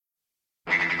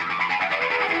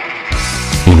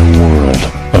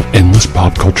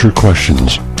pop culture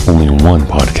questions only one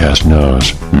podcast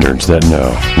knows. Nerds That Know.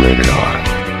 Rated R.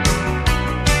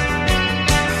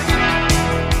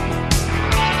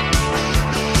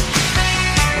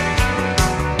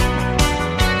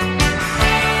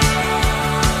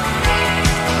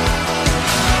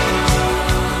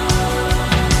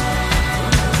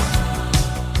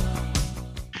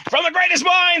 From the greatest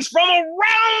minds from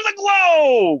around the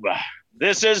globe,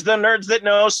 this is the Nerds That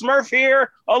Know. Smurf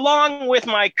here, along with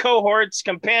my cohorts,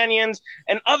 companions,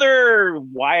 and other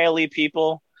wily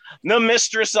people. The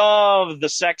mistress of the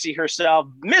sexy herself,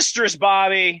 Mistress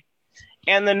Bobby,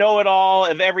 and the know-it-all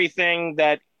of everything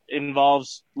that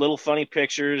involves little funny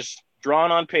pictures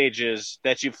drawn on pages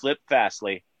that you flip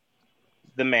fastly.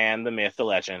 The man, the myth, the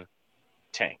legend,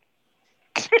 Tank.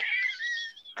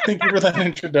 Thank you for that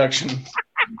introduction.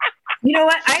 You know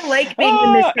what? I like being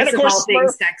the mistress of all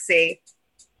things sexy.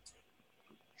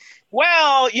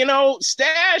 Well, you know,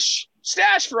 Stash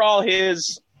for all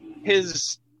his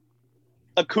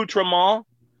accoutrement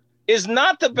is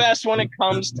not the best when it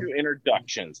comes to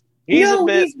introductions. He's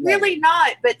really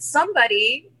not. But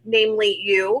somebody, namely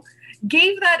you,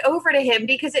 gave that over to him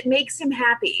because it makes him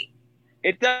happy.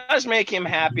 It does make him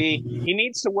happy. He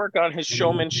needs to work on his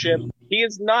showmanship. He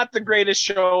is not the greatest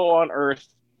show on earth,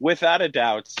 without a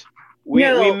doubt.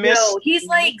 No, he's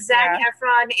like Zac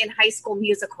Efron in High School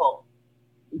Musical.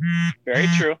 Very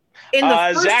true. In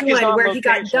the first one where he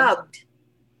got dubbed.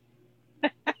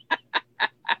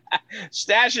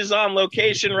 Stash is on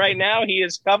location right now. He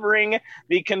is covering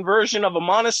the conversion of a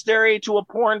monastery to a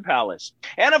porn palace.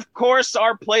 And of course,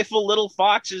 our playful little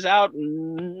fox is out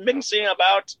mincing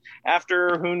about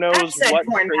after who knows what.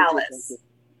 Porn palace.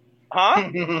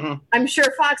 Huh? I'm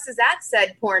sure Fox is at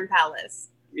said porn palace.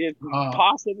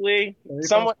 Possibly.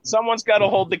 Someone's got to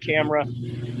hold the camera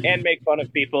and make fun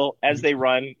of people as they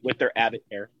run with their abbot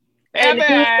hair. And who's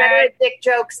better at dick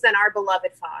jokes than our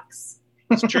beloved Fox?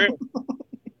 It's true.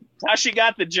 That's how she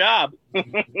got the job.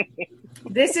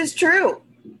 This is true.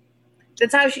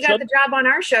 That's how she got the job on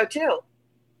our show, too.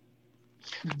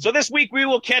 So this week we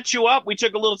will catch you up. We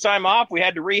took a little time off. We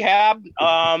had to rehab,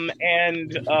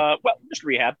 just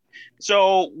rehab.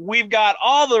 So we've got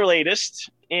all the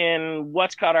latest in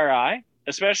what's caught our eye,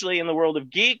 especially in the world of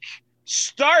geek,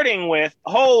 starting with,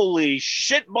 holy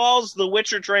shitballs, the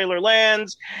Witcher trailer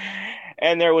lands,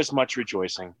 and there was much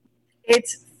rejoicing.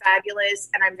 It's fabulous,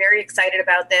 and I'm very excited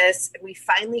about this. We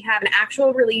finally have an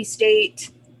actual release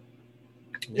date,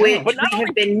 which we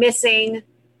have been missing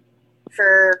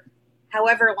for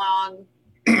however long.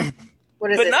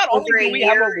 What is it? Over a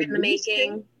year in the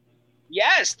making?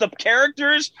 Yes, the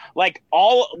characters,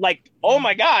 oh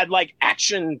my God, like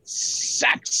action,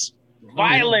 sex,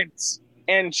 violence,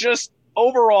 and just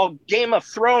overall Game of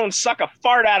Thrones suck a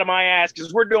fart out of my ass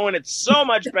because we're doing it so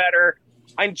much better.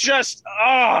 I'm just,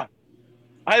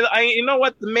 you know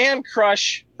what? The man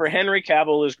crush for Henry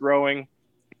Cavill is growing.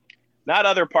 Not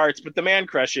other parts, but the man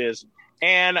crush is.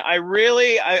 And I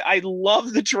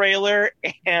love the trailer,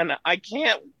 and I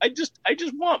just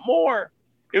want more.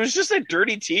 It was just a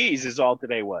dirty tease is all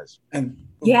today was. And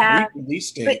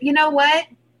but you know what?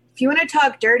 If you want to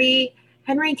talk dirty,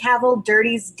 Henry Cavill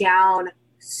dirties down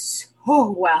so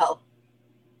well.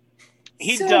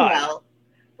 He so does. Well.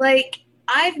 Like,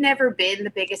 I've never been the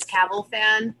biggest Cavill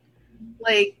fan.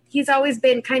 Like, he's always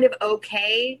been kind of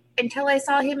okay until I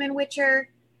saw him in Witcher.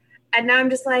 And now I'm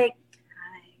just like,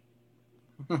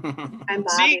 hi. I'm Bobby.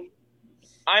 See,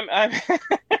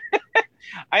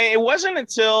 it wasn't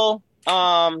until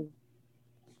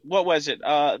what was it?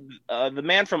 The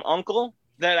Man from U.N.C.L.E.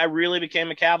 that I really became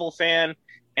a Cavill fan.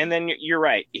 And then you're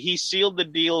right. He sealed the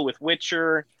deal with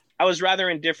Witcher. I was rather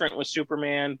indifferent with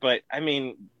Superman, but I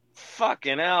mean,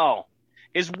 fucking hell.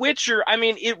 His Witcher, I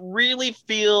mean, it really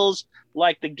feels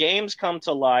like the games come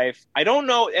to life. I don't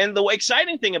know. And the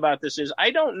exciting thing about this is I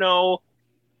don't know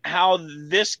how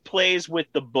this plays with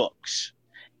the books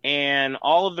and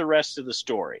all of the rest of the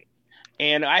story.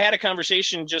 And I had a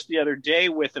conversation just the other day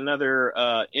with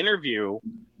another interview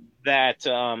that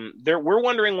we're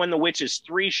wondering when the Witches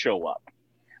 3 show up,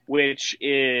 which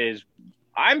is,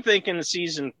 I'm thinking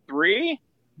season 3.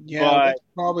 Yeah, but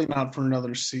probably not for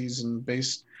another season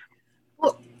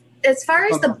Well, as far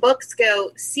as the books go,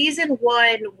 season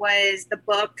 1 was the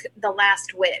book The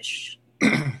Last Wish.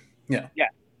 Yeah.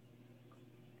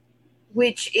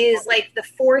 Which is like the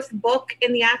 4th book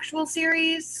in the actual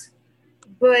series.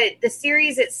 But the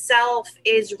series itself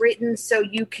is written so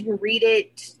you can read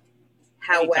it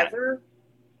however.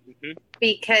 Mm-hmm.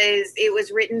 Because it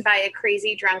was written by a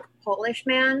crazy drunk Polish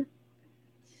man.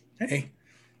 Hey,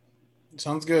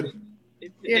 sounds good.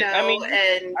 And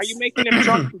are you making him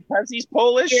drunk because he's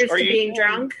Polish? Here's to being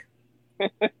drunk.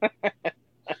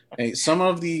 Hey, some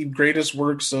of the greatest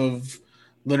works of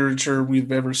literature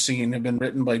we've ever seen have been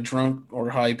written by drunk or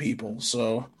high people.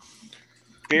 So,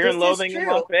 Fear and Loathing in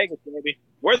Las Vegas, baby.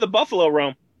 We're the Buffalo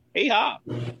Roam. Hey ha!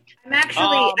 I'm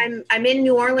actually I'm in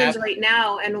New Orleans right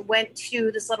now and went to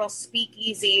this little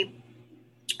speakeasy.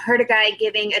 Heard a guy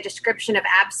giving a description of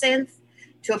absinthe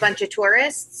to a bunch of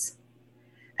tourists,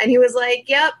 and he was like,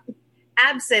 "Yep,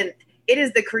 absinthe. It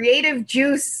is the creative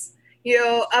juice,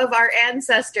 of our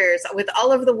ancestors with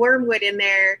all of the wormwood in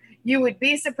there. You would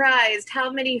be surprised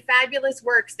how many fabulous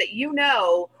works that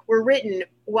were written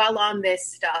while on this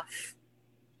stuff."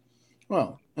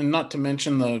 Well, and not to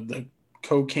mention the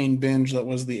cocaine binge that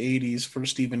was the 80s for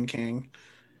Stephen King,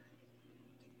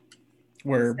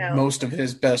 where most of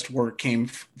his best work came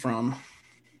from.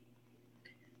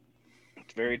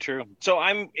 It's very true. So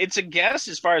it's a guess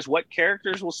as far as what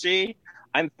characters we'll see.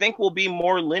 I think we'll be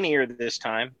more linear this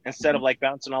time instead of like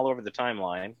bouncing all over the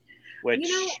timeline, which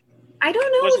I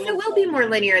don't know if it will be more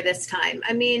linear this time.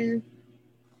 I mean,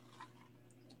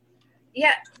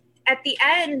 yeah, at the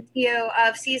end,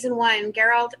 of season 1,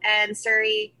 Geralt and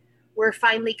Ciri were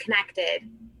finally connected.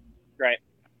 Right.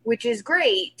 Which is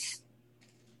great.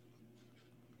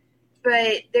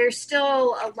 But there's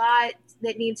still a lot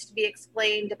that needs to be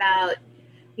explained about,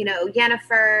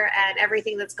 Yennefer and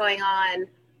everything that's going on.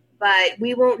 But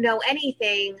we won't know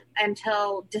anything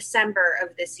until December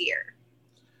of this year.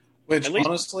 Which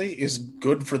honestly is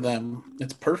good for them.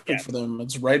 It's perfect for them.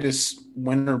 It's right as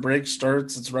winter break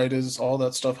starts. It's right as all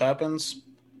that stuff happens.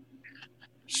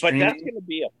 But that's going to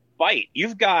be a fight.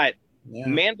 You've got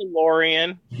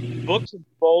Mandalorian, Books of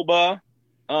Boba,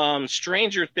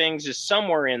 Stranger Things is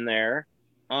somewhere in there.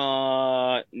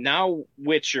 Now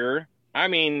Witcher. I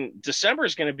mean, December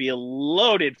is going to be a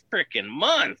loaded freaking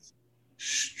month.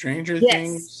 Stranger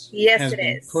Things has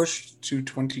been pushed to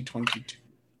 2022.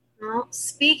 Well,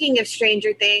 speaking of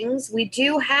Stranger Things, we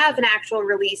do have an actual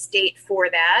release date for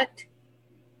that.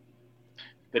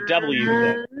 The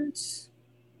W. It's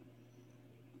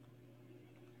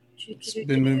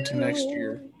been moved to next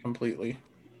year completely.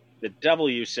 The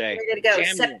W say. We're going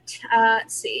to go.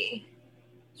 Let's see.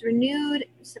 It's renewed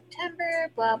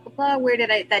September, blah, blah, blah. Where did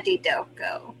that date go?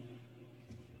 Oh,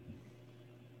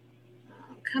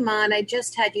 come on. I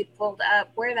just had you pulled up.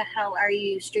 Where the hell are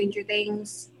you, Stranger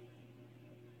Things?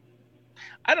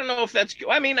 I don't know if that's good.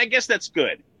 I mean, I guess that's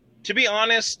good. To be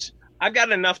honest, I've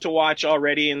got enough to watch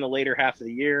already in the later half of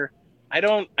the year. I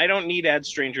don't need to add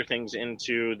Stranger Things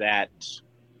into that.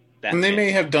 And they may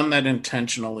have done that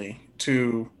intentionally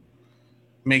to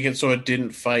make it so it didn't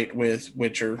fight with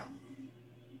Witcher.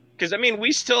 Because, I mean,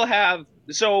 we still have...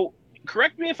 So,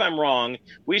 correct me if I'm wrong.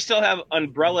 We still have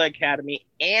Umbrella Academy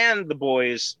and The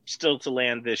Boys still to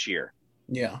land this year.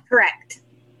 Yeah. Correct.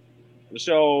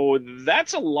 So,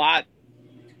 that's a lot.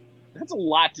 That's a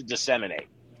lot to disseminate.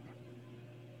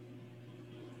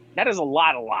 That is a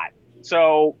lot.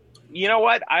 So, you know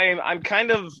what? I'm kind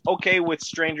of okay with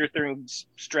Stranger Things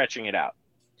stretching it out.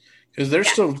 Because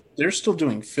they're still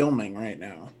doing filming right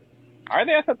now. Are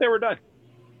they? I thought they were done.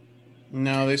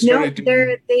 No, they started.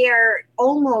 No, they are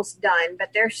almost done, but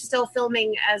they're still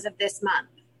filming as of this month.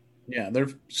 Yeah, they're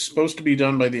supposed to be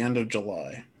done by the end of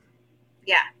July.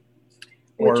 Yeah,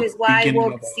 which is why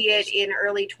we'll see it in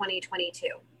early 2022.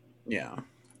 Yeah.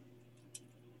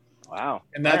 Wow.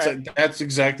 And that's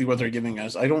exactly what they're giving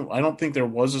us. I don't think there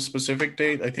was a specific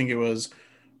date. I think it was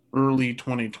early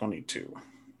 2022.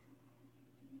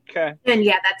 Okay. And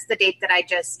yeah, that's the date that I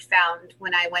just found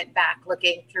when I went back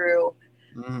looking through,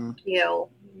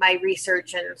 my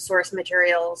research and source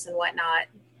materials and whatnot.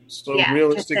 So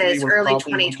realistically, it says early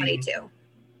 2022.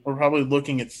 We're probably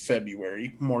looking at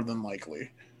February, more than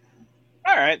likely.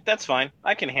 All right, that's fine.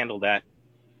 I can handle that.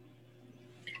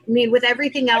 I mean, with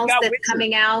everything else that's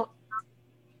coming out,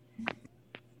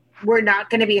 we're not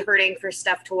going to be hurting for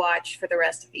stuff to watch for the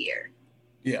rest of the year.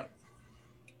 Yeah.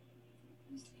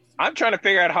 I'm trying to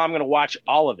figure out how I'm going to watch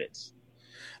all of it.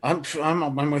 I'm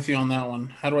with you on that one.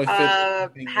 How do I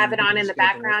fit? Have it on in the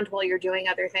background while you're doing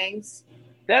other things.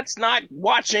 That's not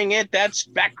watching it. That's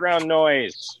background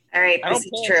noise. All right, this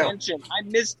is true. Attention. I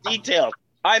miss details.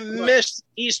 I miss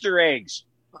Easter eggs.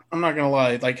 I'm not gonna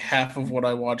lie. Like half of what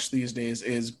I watch these days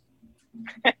is,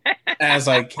 as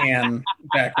I can,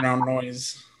 background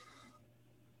noise,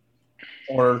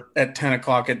 or at 10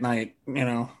 o'clock at night.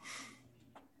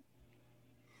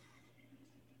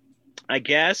 I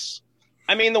guess.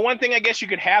 I mean, the one thing I guess you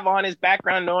could have on as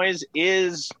background noise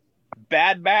is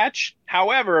Bad Batch.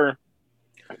 However,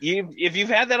 if you've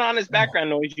had that on as background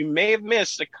noise, you may have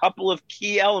missed a couple of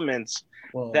key elements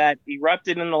that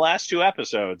erupted in the last 2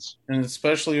 episodes. And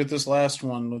especially with this last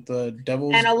one with the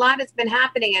Devils. And a lot has been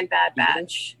happening in Bad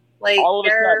Batch. Like, all of a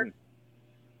sudden.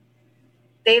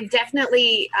 They've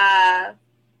definitely,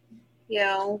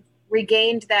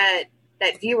 regained that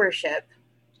viewership.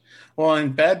 Well,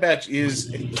 and Bad Batch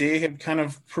they have kind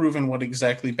of proven what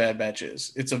exactly Bad Batch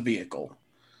is. It's a vehicle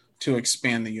to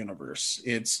expand the universe.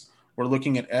 We're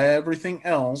looking at everything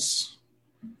else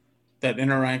that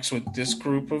interacts with this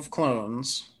group of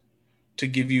clones to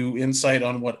give you insight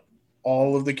on what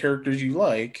all of the characters you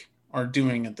like are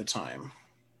doing at the time.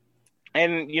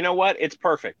 And you know what? It's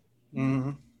perfect.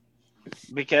 Mm-hmm.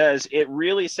 Because it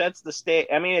really sets the stage.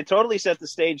 I mean, it totally set the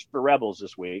stage for Rebels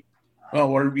this week.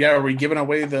 Well, are we giving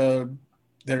away their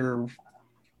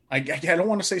I don't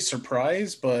want to say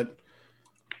surprise, but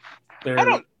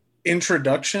their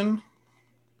introduction?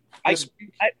 I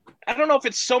don't know if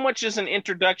it's so much as an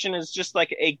introduction as just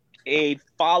like a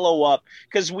follow-up,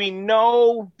 because we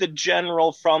know the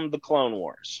general from the Clone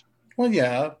Wars. Well,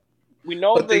 yeah. We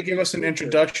know, but they give us an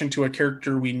introduction to a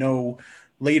character we know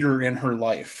later in her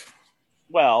life.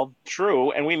 Well,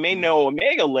 true, and we may know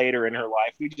Omega later in her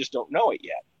life. We just don't know it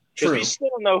yet. Because we still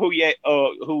don't know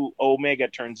who Omega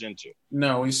turns into.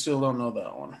 No, we still don't know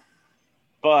that one.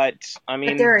 But, I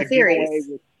mean... But there are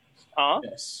theories.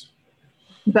 Yes.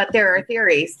 But there are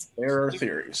theories. There are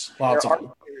theories. Lots of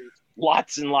them.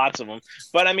 Lots and lots of them.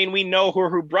 But, I mean, we know who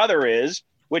her brother is,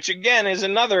 which, again, is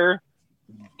another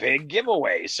big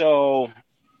giveaway. So,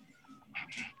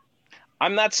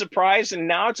 I'm not surprised. And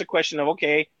now it's a question of,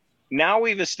 okay, now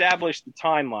we've established the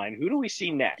timeline. Who do we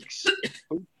see next?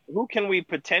 Who can we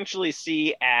potentially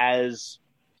see as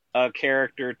a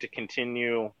character to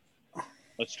continue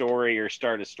a story or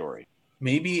start a story?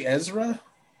 Maybe Ezra?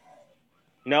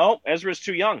 No, Ezra's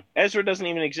too young. Ezra doesn't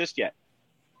even exist yet.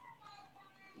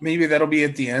 Maybe that'll be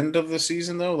at the end of the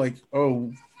season, though? Like,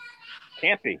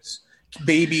 can't be.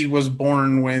 Baby was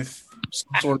born with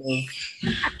some sort of,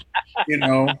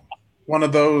 one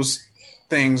of those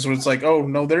things where it's like, oh,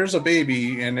 no, there's a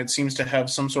baby, and it seems to have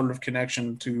some sort of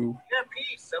connection to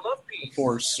peace. I love peace. the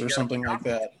Force or something like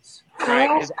that.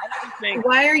 Right?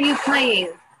 Why are you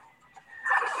playing?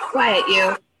 Quiet,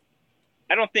 you.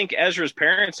 I don't think Ezra's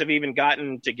parents have even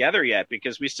gotten together yet,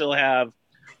 because we still have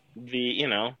the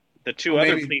 2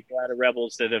 other people out of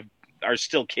Rebels that are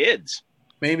still kids.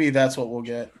 Maybe that's what we'll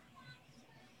get.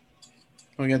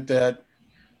 We'll get that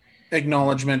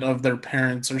acknowledgement of their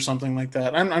parents or something like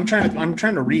that. I'm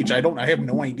trying to reach. I have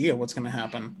no idea what's going to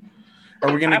happen.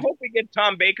 Are we going to? I hope we get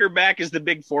Tom Baker back as the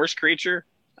big Force creature.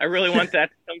 I really want that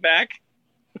to come back.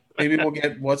 Maybe we'll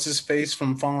get what's his face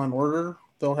from Fallen Order.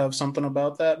 They'll have something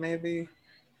about that. Maybe.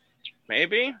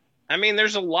 I mean,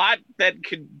 there's a lot that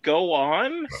could go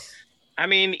on. I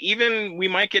mean, we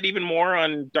might get even more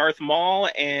on Darth Maul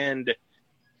and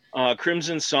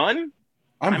Crimson Sun.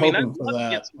 I'm hoping for that.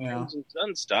 Get some Crimson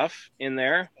Sun stuff in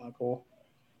there. Cool.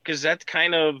 Because that's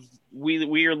kind of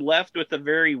we are left with a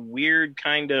very weird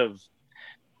kind of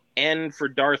end for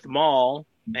Darth Maul,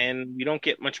 and we don't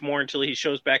get much more until he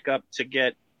shows back up to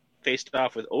get faced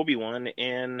off with Obi-Wan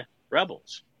in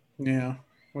Rebels. Yeah,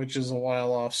 which is a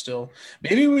while off still.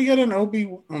 Maybe we get an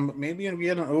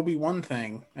Obi-Wan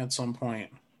thing at some point.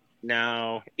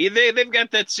 No, they've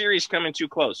got that series coming too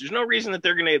close. There's no reason that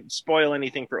they're going to spoil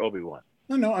anything for Obi-Wan.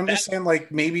 No, I'm just saying,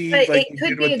 like, maybe... But like it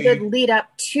could be a good lead up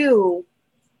to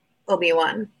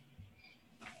Obi-Wan.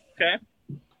 Okay.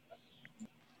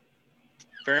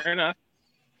 Fair enough.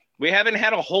 We haven't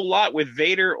had a whole lot with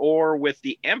Vader or with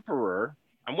the Emperor.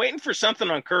 I'm waiting for something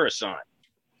on Coruscant.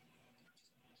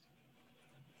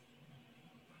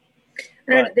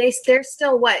 There's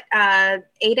still, 8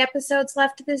 episodes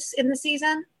left in the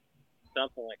season?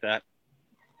 Something like that.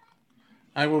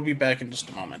 I will be back in just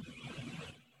a moment.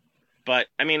 But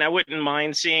I mean, I wouldn't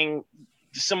mind seeing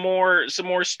some more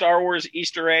Star Wars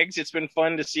Easter eggs. It's been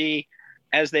fun to see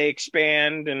as they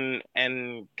expand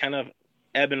and kind of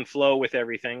ebb and flow with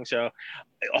everything. So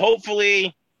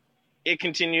hopefully it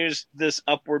continues this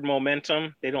upward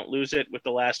momentum. They don't lose it with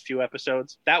the last few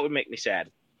episodes. That would make me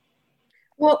sad.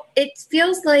 Well, it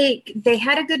feels like they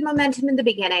had a good momentum in the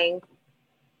beginning.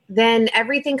 Then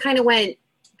everything kind of went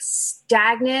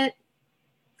stagnant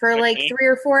for like 3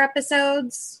 or 4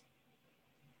 episodes.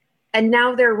 And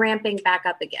now they're ramping back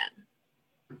up again.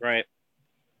 Right.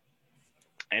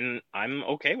 And I'm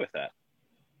okay with that.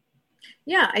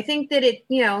 Yeah, I think that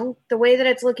the way that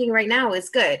it's looking right now is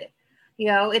good.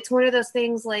 It's one of those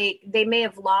things, like, they may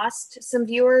have lost some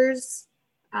viewers.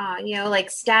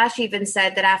 Like Stash even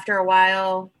said that after a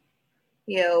while,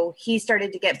 he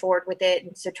started to get bored with it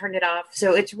and so turned it off.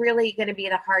 So it's really going to be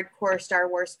the hardcore Star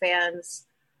Wars fans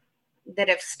that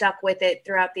have stuck with it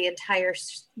throughout the entire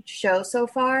show so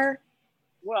far.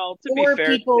 Well, to or be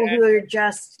fair, people who are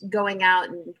just going out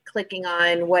and clicking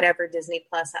on whatever Disney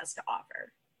Plus has to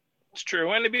offer. It's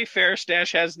true. And to be fair,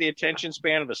 Stash has the attention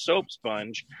span of a soap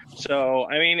sponge. So,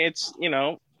 I mean, it's,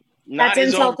 not That's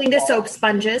insulting to soap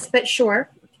sponges, but sure.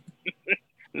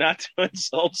 Not to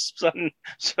insult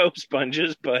soap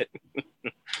sponges, but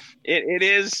it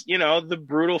is, the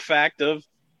brutal fact of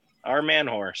our man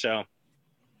whore. So,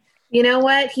 you know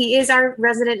what? He is our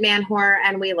resident man whore,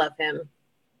 and we love him.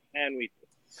 And we do.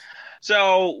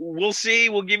 So we'll see.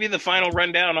 We'll give you the final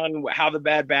rundown on how the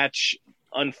Bad Batch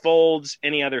unfolds,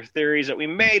 any other theories that we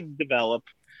may develop.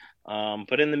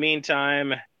 But in the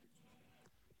meantime,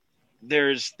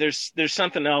 there's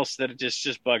something else that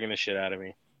just bugging the shit out of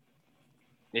me.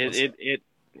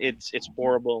 It's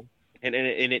horrible, and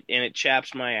it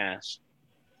chaps my ass,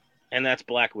 and that's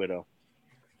Black Widow.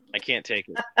 I can't take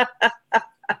it. I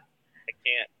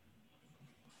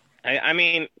can't. I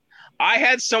mean, I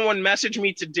had someone message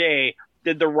me today.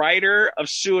 Did the writer of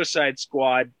Suicide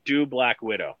Squad do Black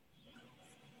Widow?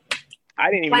 I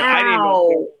didn't even know.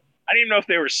 I didn't even know if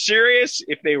they were serious,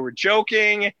 if they were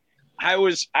joking. I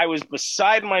was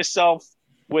beside myself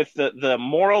with the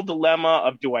moral dilemma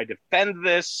of, do I defend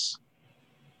this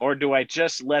or do I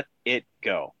just let it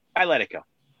go? I let it go.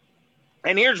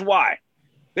 And here's why.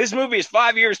 This movie is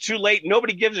 5 years too late.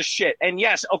 Nobody gives a shit. And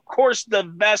yes, of course, the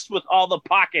vest with all the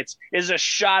pockets is a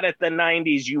shot at the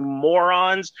 90s, you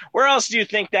morons. Where else do you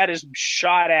think that is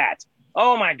shot at?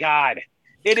 Oh, my God.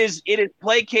 It is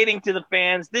placating to the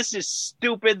fans. This is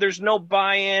stupid. There's no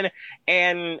buy-in.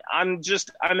 And I'm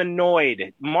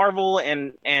annoyed. Marvel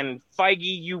and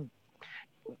Feige,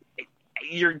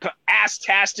 your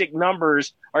ass-tastic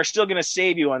numbers are still going to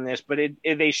save you on this, but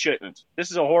they shouldn't.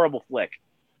 This is a horrible flick.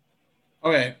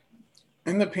 Okay,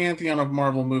 in the pantheon of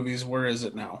Marvel movies, where is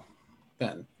it now,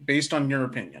 then, based on your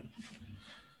opinion?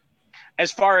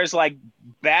 As far as, like,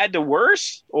 bad to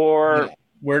worse, or... Yeah.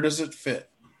 Where does it fit?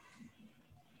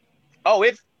 Oh,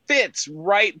 it fits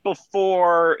right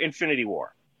before Infinity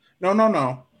War.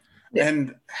 No.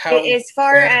 And how... As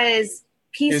far as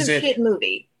piece of shit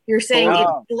movie, you're saying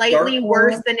it's slightly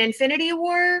worse than Infinity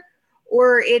War?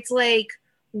 Or it's, like,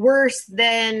 worse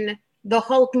than the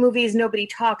Hulk movies nobody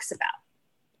talks about?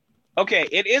 Okay,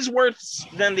 it is worse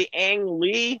than the Ang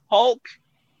Lee Hulk,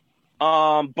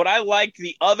 but I like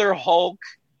the other Hulk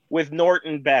with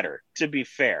Norton better, to be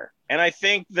fair. And I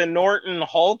think the Norton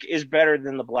Hulk is better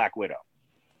than the Black Widow.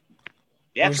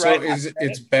 That's right.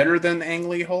 It's better than Ang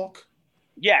Lee Hulk?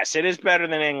 Yes, it is better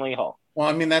than Ang Lee Hulk. Well,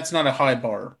 I mean, that's not a high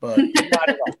bar, but... Not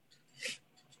at all.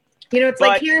 It's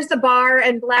like, here's the bar,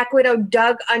 and Black Widow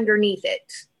dug underneath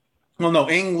it. Well, no,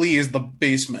 Ang Lee is the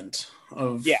basement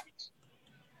of... Yeah.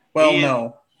 Well,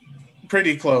 no.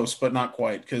 Pretty close, but not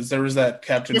quite, because there was that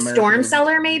Captain America... The Storm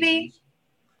Cellar, maybe?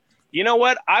 You know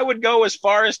what? I would go as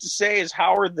far as to say is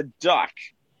Howard the Duck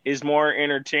is more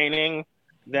entertaining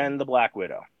than the Black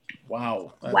Widow.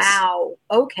 Wow. Wow.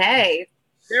 Okay.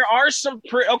 There are some...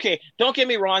 Okay, don't get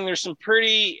me wrong. There's some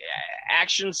pretty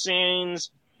action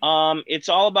scenes. It's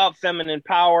all about feminine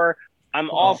power. I'm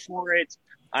all for it.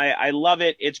 I love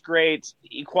it. It's great.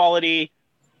 Equality...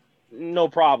 No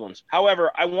problems.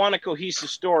 However, I want a cohesive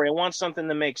story. I want something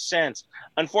that makes sense.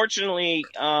 Unfortunately,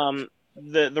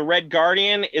 the Red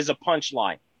Guardian is a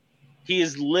punchline. He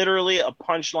is literally a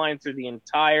punchline through the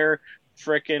entire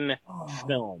frickin'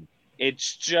 film.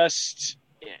 It's just...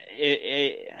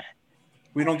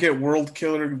 We don't get World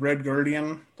Killer Red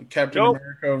Guardian, the Captain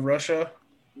America of Russia?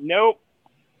 Nope.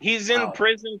 He's in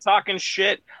prison talking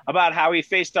shit about how he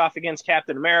faced off against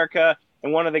Captain America,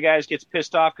 and one of the guys gets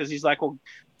pissed off because he's like, well,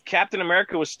 Captain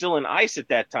America was still in ice at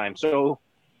that time. So,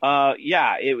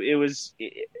 it was...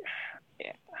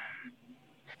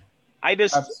 I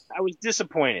was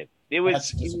disappointed. It was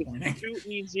too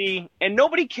easy, and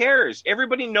nobody cares.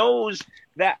 Everybody knows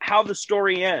that how the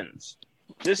story ends.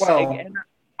 And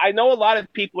I know a lot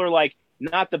of people are like,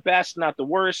 not the best, not the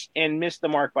worst, and missed the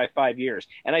mark by 5 years.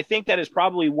 And I think that is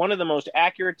probably one of the most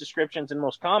accurate descriptions and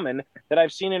most common that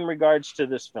I've seen in regards to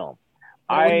this film.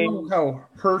 We know how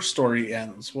her story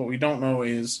ends. What we don't know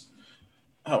is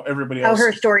how everybody else... How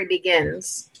her story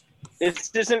begins.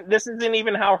 This isn't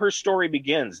even how her story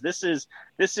begins. This is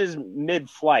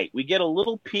mid-flight. We get a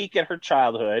little peek at her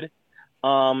childhood,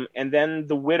 and then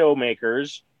the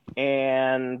Widowmakers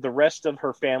and the rest of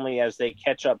her family as they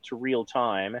catch up to real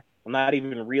time. Well, not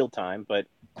even real time, but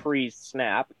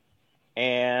pre-snap.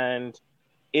 And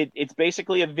it's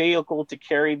basically a vehicle to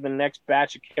carry the next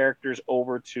batch of characters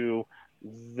over to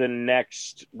the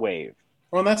next wave.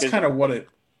 Well, and that's kind of what it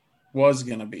was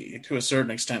going to be to a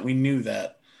certain extent. We knew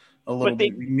that. a little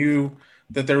bit. We knew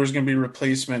that there was going to be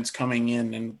replacements coming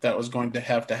in, and that was going to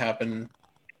happen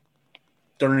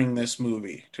during this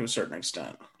movie to a certain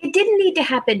extent. It didn't need to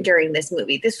happen during this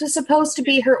movie. This was supposed to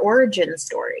be her origin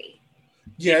story.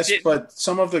 Yes, but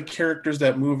some of the characters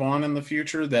that move on in the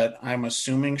future that I'm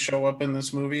assuming show up in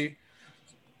this movie,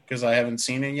 because I haven't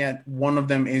seen it yet, one of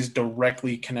them is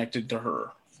directly connected to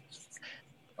her.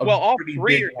 Well, all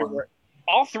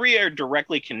three are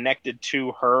directly connected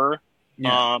to her.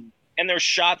 Yeah. And there's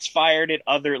shots fired at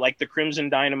other, like the Crimson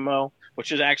Dynamo,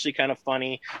 which is actually kind of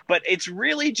funny. But it's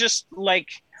really just like,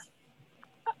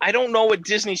 I don't know what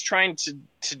Disney's trying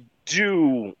to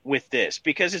do with this,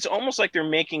 because it's almost like they're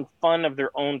making fun of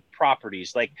their own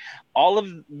properties. Like all of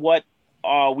what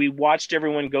we watched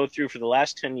everyone go through for the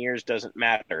last 10 years doesn't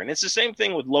matter. And it's the same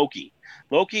thing with Loki.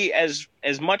 Loki, as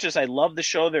much as I love the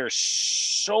show, there are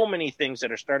so many things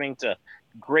that are starting to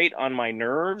grate on my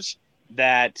nerves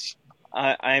that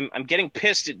I'm getting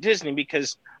pissed at Disney,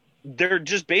 because they're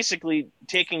just basically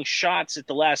taking shots at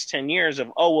the last 10 years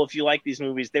of, oh, well, if you like these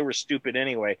movies, they were stupid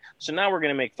anyway, so now we're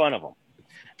going to make fun of them.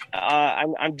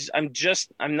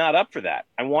 I'm not up for that.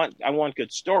 I want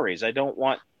good stories. I don't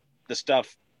want the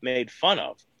stuff made fun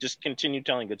of. Just continue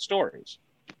telling good stories.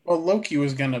 Well, Loki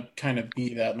was going to kind of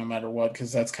be that no matter what,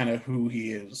 because that's kind of who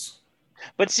he is.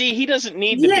 But see, he doesn't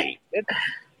need to be.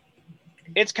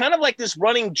 It's kind of like this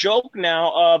running joke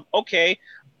now of, okay,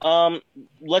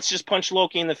 let's just punch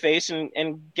Loki in the face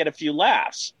and get a few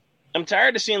laughs. I'm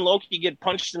tired of seeing Loki get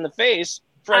punched in the face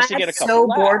for us to get a couple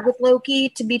laughs. I'm so bored with Loki,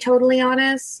 to be totally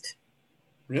honest.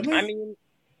 Really? I mean,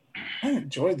 I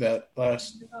enjoyed that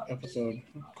last episode.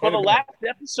 Well, the last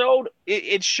episode,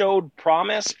 it showed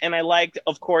promise, and I liked,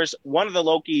 of course, one of the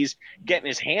Lokis getting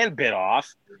his hand bit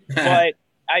off. But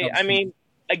I mean,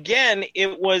 again,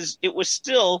 it was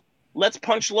still, let's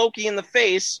punch Loki in the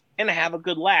face and have a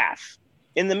good laugh.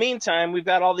 In the meantime, we've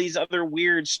got all these other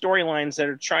weird storylines that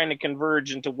are trying to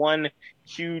converge into one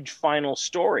huge final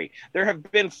story. There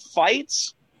have been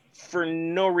fights for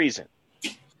no reason.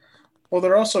 Well,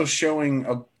 they're also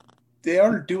showing they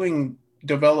are doing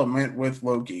development with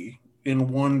Loki in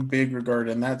one big regard,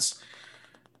 and that's,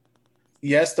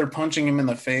 yes, they're punching him in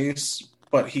the face,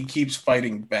 but he keeps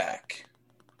fighting back.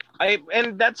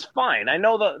 And that's fine. I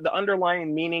know the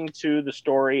underlying meaning to the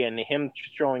story and him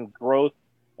showing growth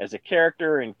as a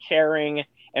character and caring,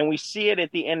 and we see it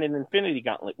at the end in Infinity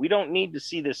Gauntlet. We don't need to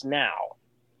see this now.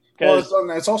 Well,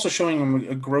 it's also showing him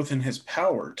a growth in his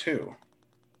power, too,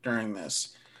 during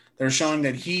this. They're showing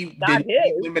that he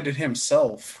limited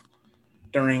himself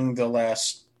during the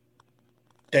last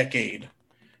decade.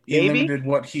 He limited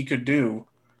what he could do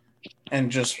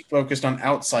and just focused on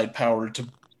outside power to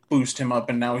boost him up.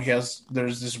 And now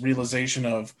there's this realization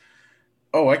of,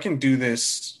 oh, I can do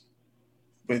this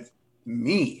with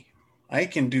me. I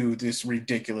can do this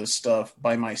ridiculous stuff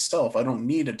by myself. I don't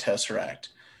need a Tesseract.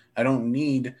 I don't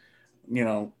need,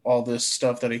 all this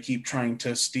stuff that I keep trying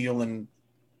to steal and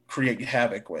create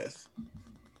havoc with.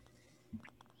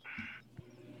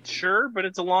 Sure, but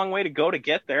it's a long way to go to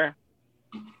get there.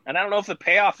 And I don't know if the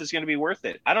payoff is going to be worth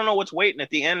it. I don't know what's waiting at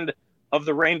the end of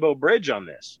the Rainbow Bridge on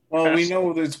this. Well, we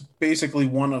know there's basically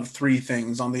one of three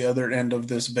things on the other end of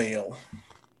this veil.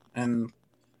 And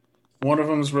one of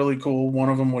them is really cool. One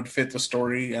of them would fit the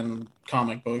story and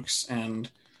comic books. And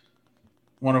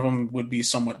one of them would be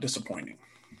somewhat disappointing.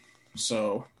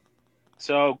 So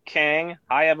Kang,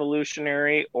 High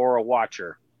Evolutionary, or a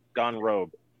Watcher gone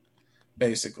rogue.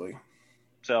 Basically.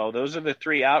 So those are the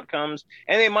three outcomes.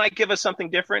 And they might give us something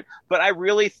different. But I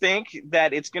really think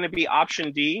that it's going to be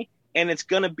option D, and it's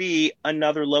going to be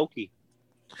another Loki.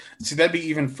 See, that'd be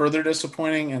even further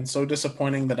disappointing, and so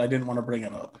disappointing that I didn't want to bring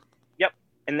it up. Yep.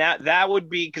 And that would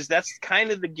be, because that's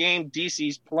kind of the game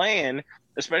DC's playing,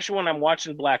 especially when I'm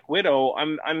watching Black Widow.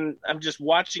 I'm just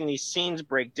watching these scenes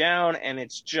break down, and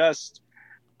it's just,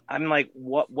 I'm like,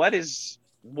 what is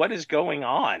going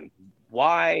on?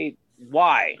 Why?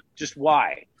 Just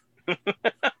why?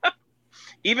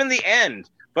 Even the end.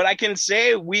 But I can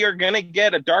say we are going to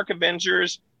get a Dark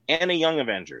Avengers and a Young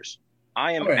Avengers.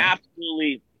 I'm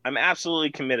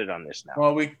absolutely committed on this now.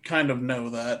 Well, we kind of know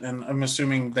that, and I'm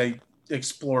assuming they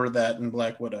explore that in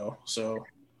Black Widow. So,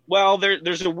 well,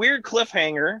 there's a weird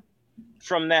cliffhanger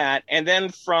from that, and then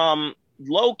from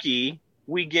Loki,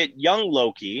 we get young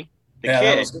Loki, the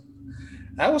kid.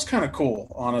 That was kind of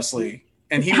cool, honestly.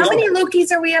 And how many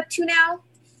Lokis are we up to now?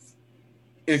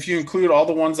 If you include all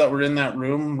the ones that were in that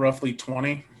room, roughly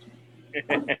 20.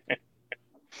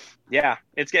 Yeah,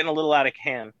 it's getting a little out of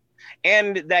hand.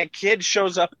 And that kid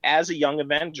shows up as a Young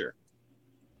Avenger.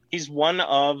 He's one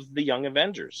of the Young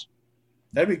Avengers.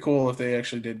 That'd be cool if they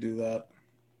actually did do that.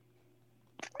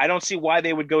 I don't see why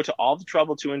they would go to all the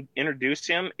trouble to introduce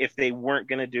him if they weren't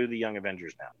going to do the Young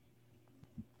Avengers now.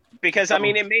 Because, I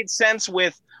mean, it made sense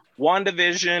with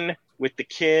WandaVision, with the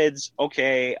kids.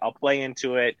 Okay, I'll play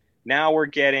into it. Now we're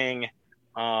getting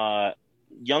young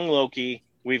Loki.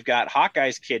 We've got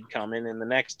Hawkeye's kid coming in the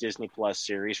next Disney Plus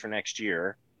series for next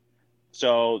year.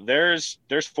 So there's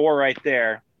 4 right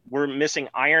there. We're missing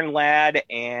Iron Lad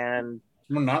and...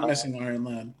 We're not missing Iron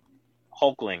Lad.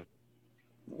 Hulkling.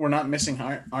 We're not missing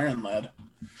Iron Lad.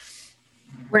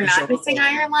 We're not missing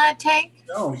Iron Lad, Tank?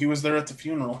 No, he was there at the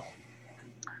funeral.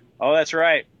 Oh, that's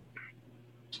right.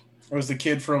 It was the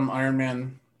kid from Iron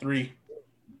Man 3.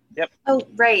 Yep. Oh,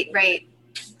 right.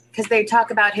 Because they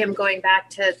talk about him going back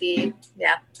to the...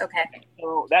 Yeah, okay.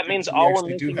 So that means all we're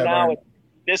missing now at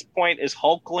this point is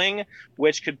Hulkling,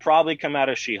 which could probably come out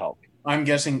of She-Hulk. I'm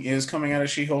guessing is coming out of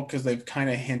She-Hulk because they've kind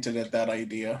of hinted at that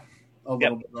idea a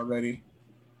little bit already.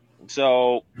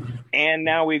 So, and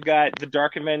now we've got the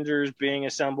Dark Avengers being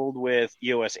assembled with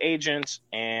U.S. agents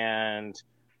and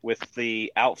with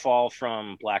the outfall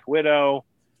from Black Widow,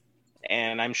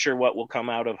 and I'm sure what will come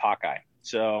out of Hawkeye.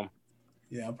 So,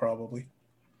 yeah, probably.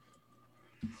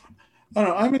 I don't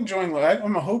know. I'm enjoying.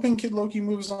 I'm hoping Kid Loki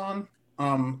moves on,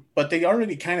 but they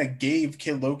already kind of gave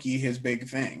Kid Loki his big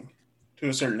thing to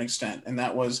a certain extent, and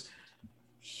that was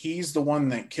he's the one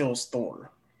that kills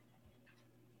Thor.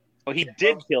 Oh, he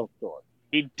did kill Thor.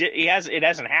 He did. He has. It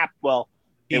hasn't happened. Well,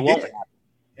 it won't happen.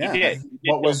 Yeah. He did.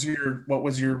 What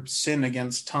was your sin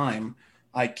against time?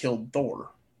 I killed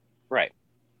Thor. Right.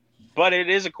 But it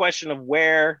is a question of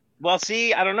where. Well,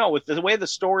 see, I don't know. With the way the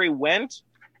story went,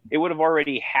 it would have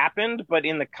already happened. But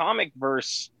in the comic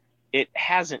verse, it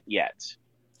hasn't yet.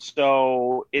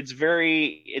 So it's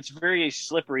very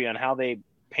slippery on how they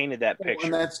painted that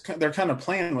picture. And they're kind of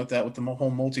playing with that with the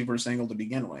whole multiverse angle to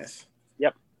begin with.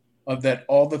 Yep. Of that,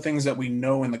 all the things that we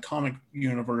know in the comic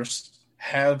universe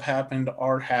have happened,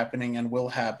 are happening, and will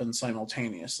happen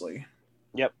simultaneously.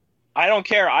 Yep. I don't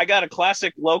care. I got a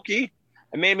classic Loki.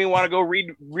 It made me want to go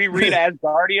reread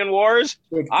Asgardian Wars.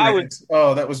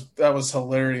 That was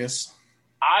hilarious.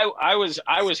 I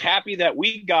was happy that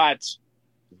we got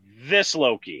this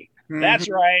Loki. Mm-hmm. That's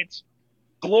right.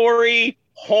 Glory,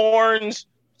 horns,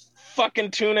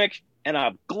 fucking tunic, and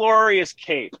a glorious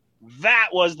cape. That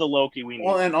was the Loki we needed.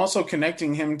 Well, and also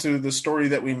connecting him to the story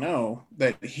that we know,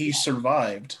 that he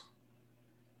survived.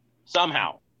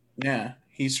 Somehow. Yeah,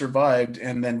 he survived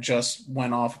and then just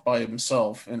went off by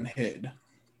himself and hid.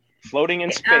 Floating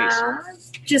in space.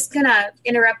 Just going to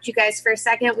interrupt you guys for a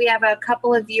second. We have a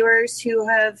couple of viewers who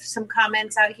have some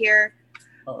comments out here.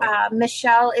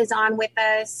 Michelle is on with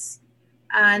us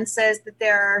and says that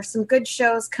there are some good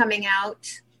shows coming out.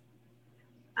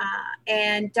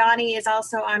 And Donnie is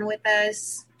also on with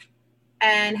us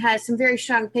and has some very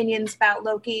strong opinions about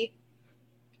Loki.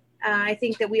 I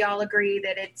think that we all agree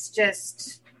that it's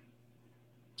just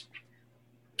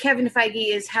Kevin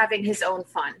Feige is having his own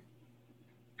fun.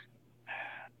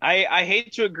 I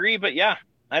hate to agree, but yeah,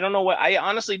 I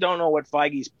honestly don't know what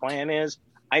Feige's plan is.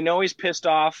 I know he's pissed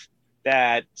off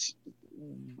that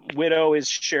Widow is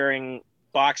sharing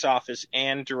box office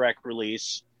and direct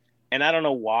release. And I don't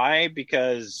know why,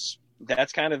 because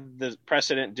that's kind of the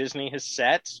precedent Disney has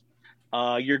set.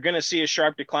 You're going to see a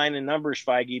sharp decline in numbers,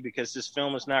 Feige, because this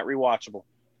film is not rewatchable.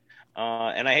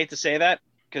 And I hate to say that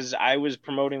because I was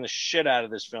promoting the shit out of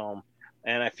this film.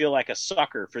 And I feel like a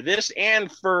sucker for this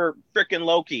and for frickin'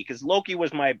 Loki, because Loki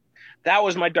was my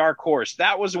dark horse.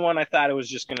 That was the one I thought it was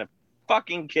just going to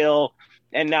fucking kill.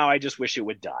 And now I just wish it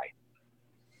would die.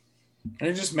 Are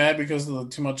you just mad because of the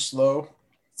too much slow?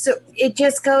 So it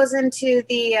just goes into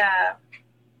the,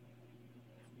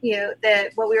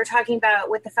 what we were talking about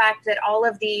with the fact that all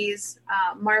of these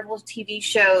Marvel TV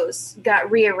shows got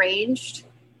rearranged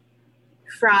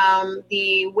from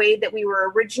the way that we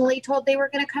were originally told they were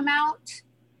going to come out.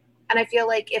 And I feel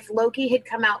like if Loki had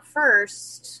come out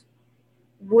first,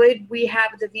 would we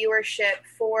have the viewership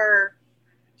for,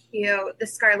 the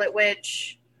Scarlet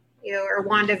Witch, or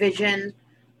WandaVision,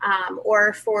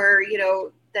 or for,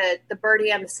 the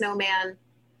Birdie and the Snowman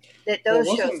that those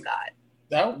shows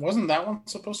got. Wasn't that one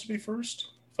supposed to be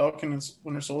first? Falcon and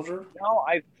Winter Soldier? No,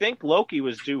 I think Loki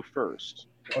was due first.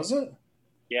 Was it?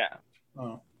 Yeah.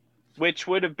 Oh. Which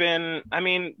would have been,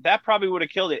 that probably would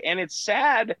have killed it. And it's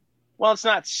sad. Well, it's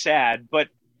not sad, but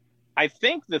I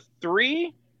think the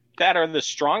 3 that are the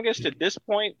strongest at this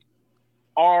point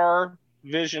are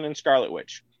Vision and Scarlet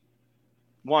Witch.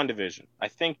 WandaVision. I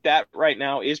think that right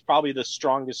now is probably the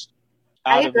strongest.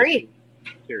 I agree.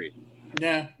 Period.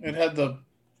 Yeah, it had the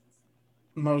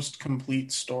most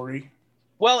complete story.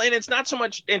 Well, and it's not so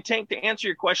much, and Tank, to answer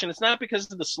your question, it's not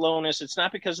because of the slowness. It's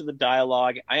not because of the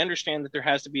dialogue. I understand that there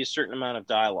has to be a certain amount of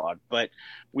dialogue, but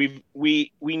we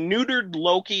neutered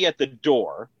Loki at the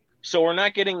door, so we're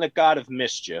not getting the God of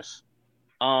Mischief.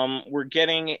 We're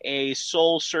getting a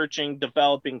soul-searching,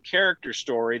 developing character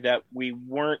story that we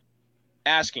weren't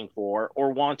asking for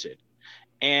or wanted.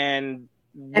 And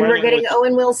we're getting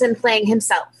Owen Wilson playing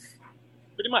himself.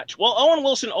 Pretty much. Well, Owen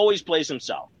Wilson always plays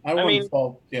himself. I wouldn't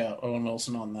fault, Owen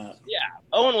Wilson on that. Yeah,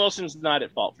 Owen Wilson's not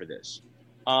at fault for this.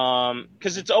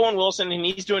 Because it's Owen Wilson, and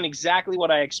he's doing exactly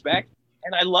what I expect,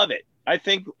 and I love it. I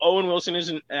think Owen Wilson is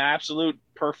an absolute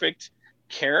perfect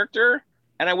character,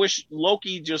 and I wish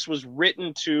Loki just was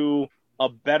written to a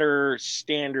better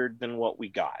standard than what we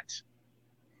got.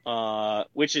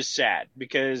 Which is sad,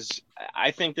 because I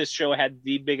think this show had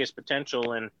the biggest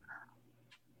potential, and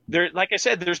they're, like I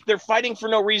said, they're fighting for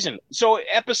no reason. So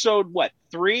episode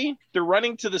 3, they're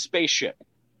running to the spaceship,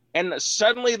 and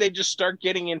suddenly they just start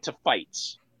getting into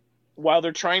fights while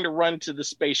they're trying to run to the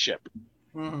spaceship.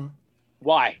 Mm-hmm.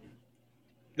 Why?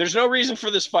 There's no reason for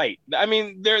this fight. I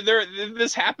mean,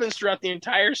 this happens throughout the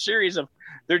entire series of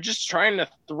they're just trying to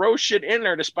throw shit in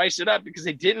there to spice it up because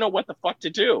they didn't know what the fuck to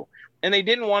do. And they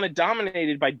didn't want it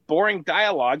dominated by boring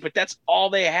dialogue, but that's all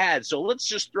they had. So let's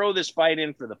just throw this fight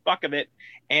in for the fuck of it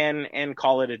and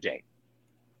call it a day.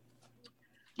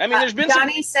 I mean, there's been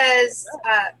Donnie says,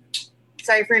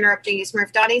 sorry for interrupting you,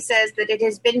 Smurf. Donnie says that it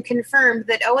has been confirmed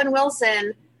that Owen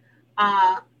Wilson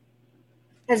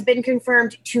has been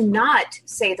confirmed to not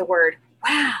say the word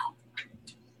wow.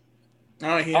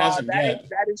 No, he hasn't yet.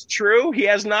 That is true. He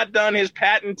has not done his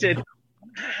patented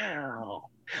wow.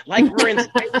 Like we're in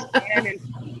space, man,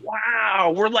 and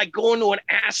wow, we're like going to an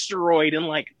asteroid, and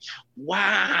like,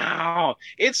 wow.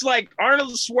 It's like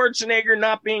Arnold Schwarzenegger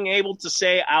not being able to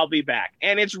say, I'll be back.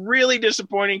 And it's really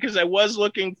disappointing because I was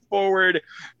looking forward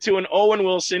to an Owen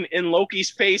Wilson in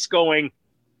Loki's face going,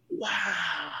 wow.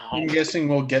 I'm guessing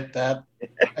we'll get that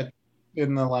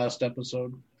in the last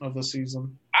episode of the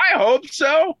season. I hope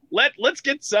so. Let's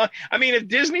get some. I mean, if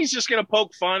Disney's just going to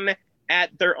poke fun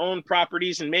at their own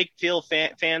properties and make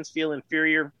fans feel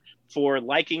inferior for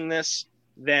liking this,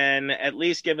 then at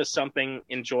least give us something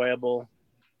enjoyable.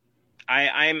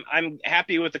 I'm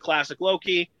happy with the classic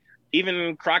Loki.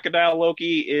 Even Crocodile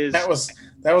Loki is that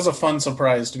was a fun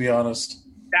surprise, to be honest.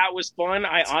 That was fun.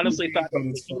 I honestly thought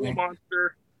it was Gila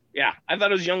Monster. Yeah, I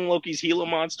thought it was young Loki's Gila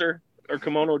Monster or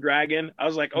Kimono Dragon. I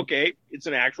was like, okay, it's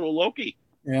an actual Loki.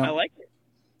 Yeah, I like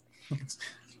it.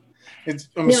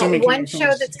 I'm assuming one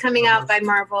show that's coming out by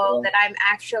Marvel that I'm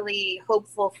actually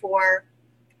hopeful for,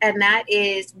 and that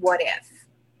is What If.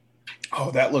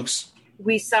 Oh, that looks...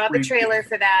 We saw the trailer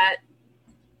for that,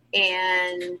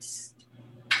 and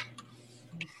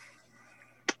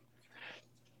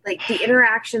like the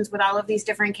interactions with all of these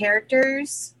different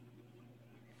characters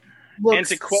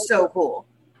looks so cool.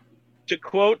 To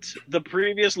quote the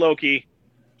previous Loki,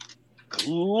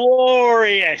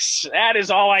 glorious. That is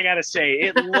all I got to say.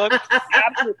 It looks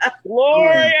absolutely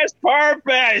glorious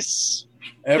purpose.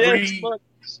 This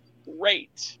looks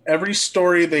great. Every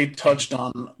story they touched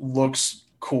on looks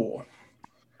cool.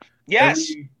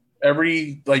 Yes.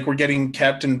 Every like we're getting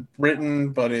Captain Britain,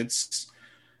 but it's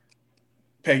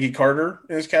Peggy Carter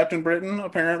is Captain Britain,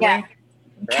 apparently. Yeah.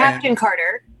 Captain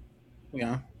Carter.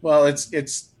 Yeah. Well,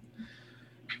 it's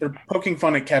they're poking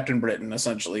fun at Captain Britain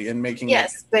essentially and making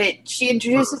but she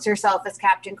introduces herself as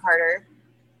Captain Carter.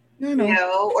 You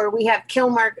know, or we have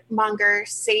Killmonger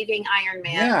saving Iron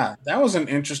Man. Yeah, that was an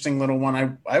interesting little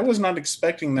one. I was not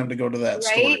expecting them to go to that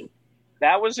story.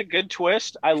 That was a good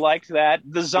twist. I liked that.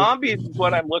 The zombies is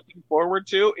what I'm looking forward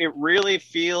to. It really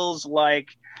feels like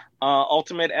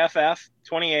Ultimate FF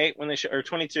 28 when they or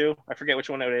 22. I forget which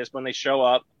one it is when they show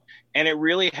up, and it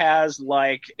really has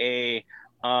like a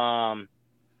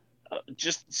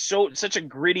just such a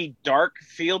gritty, dark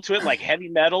feel to it, like heavy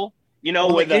metal. You know,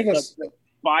 where the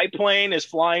biplane is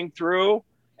flying through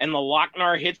and the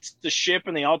Lochnar hits the ship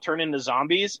and they all turn into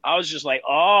zombies. I was just like,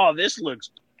 oh, this looks.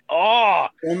 Oh,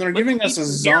 and they're giving us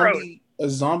a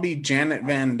zombie Janet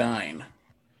Van Dyne,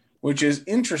 which is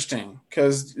interesting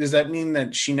because does that mean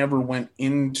that she never went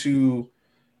into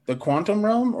the quantum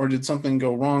realm, or did something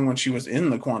go wrong when she was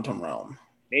in the quantum realm?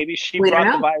 Maybe she brought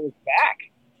the virus back.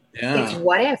 Yeah, it's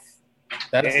What If.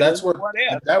 That's what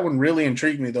that one really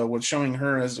intrigued me though. With showing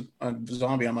her as a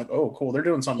zombie, I'm like, oh, cool. They're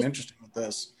doing something interesting with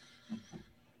this.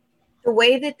 The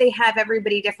way that they have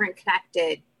everybody different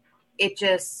connected, it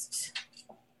just.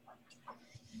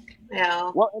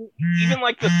 Yeah. Well, and even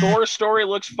like the Thor story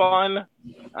looks fun.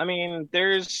 I mean,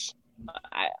 there's.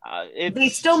 They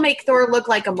still make Thor look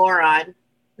like a moron.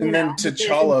 And then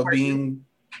T'Challa being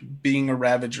being a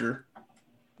Ravager.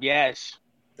 Yes.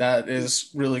 That is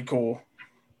really cool.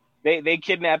 They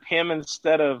kidnap him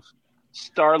instead of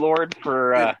Star-Lord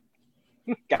for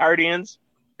Guardians.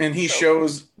 And he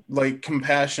shows like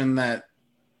compassion that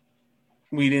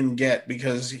we didn't get,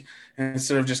 because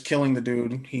instead of just killing the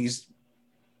dude, he's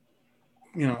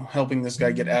helping this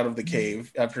guy get out of the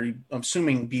cave after he, I'm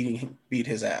assuming, beat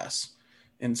his ass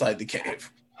inside the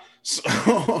cave.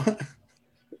 So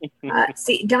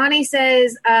see, Donnie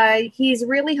says he's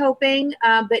really hoping,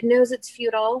 but knows it's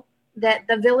futile, that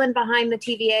the villain behind the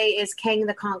TVA is Kang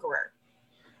the Conqueror.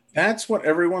 That's what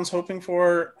everyone's hoping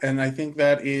for, and I think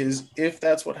that is, if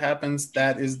that's what happens,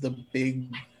 that is the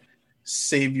big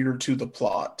savior to the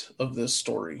plot of this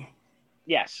story.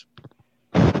 Yes.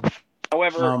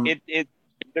 However,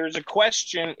 there's a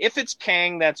question. If it's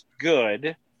Kang, that's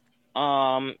good.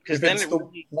 Because then it's the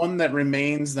one that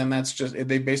remains, then that's just,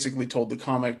 they basically told the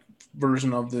comic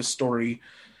version of this story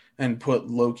and put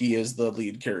Loki as the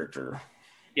lead character.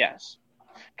 Yes.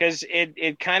 Because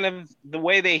it kind of, the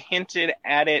way they hinted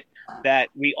at it, that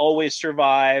we always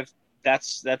survive,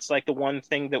 that's like the one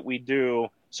thing that we do.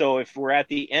 So if we're at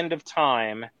the end of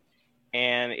time,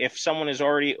 and if someone has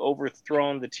already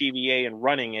overthrown the TVA and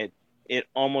running it, it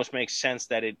almost makes sense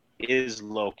that it is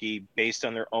Loki based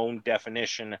on their own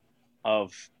definition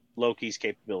of Loki's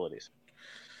capabilities.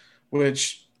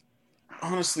 Which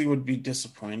honestly would be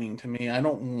disappointing to me. I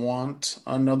don't want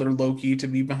another Loki to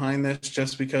be behind this,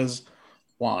 just because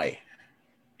why?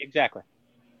 Exactly.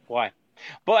 Why?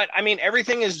 But I mean,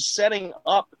 everything is setting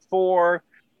up for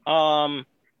the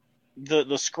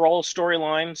Skrull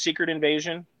storyline, Secret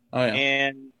Invasion. Oh, yeah.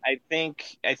 And I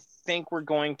think we're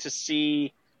going to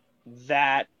see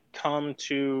that come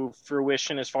to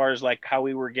fruition as far as like how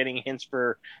we were getting hints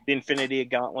for the Infinity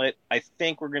Gauntlet. I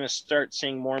think we're going to start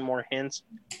seeing more and more hints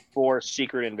for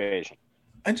Secret Invasion.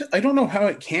 I don't know how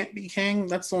it can't be Kang.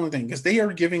 That's the only thing, because they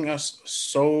are giving us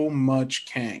so much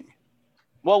Kang.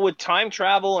 Well, with time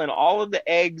travel and all of the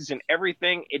eggs and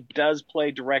everything, it does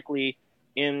play directly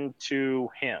into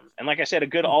him. And like I said, a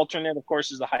good alternate, of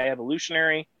course, is the High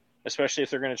Evolutionary, especially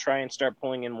if they're going to try and start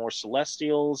pulling in more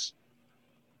Celestials.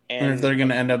 And if they're going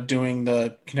to end up doing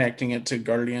connecting it to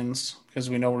Guardians, because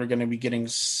we know we're going to be getting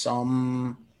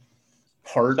some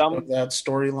part of that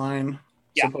storyline,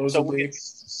 supposedly. So we'll get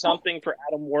something for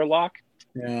Adam Warlock.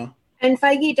 Yeah. And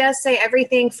Feige does say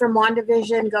everything from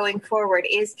WandaVision going forward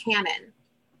is canon.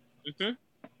 Mm-hmm.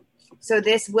 So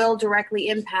this will directly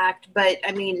impact, but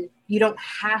I mean, you don't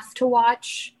have to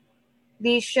watch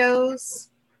these shows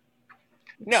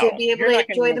to be able to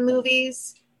enjoy the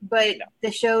movies, but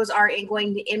the shows are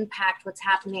going to impact what's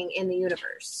happening in the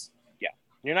universe. Yeah,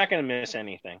 you're not going to miss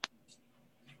anything.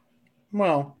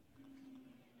 Well,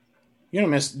 you're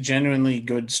going to miss genuinely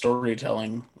good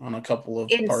storytelling on a couple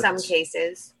of in parts. Some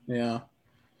cases. Yeah.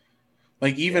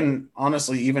 Like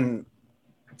honestly, even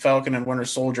Falcon and Winter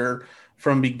Soldier,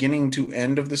 from beginning to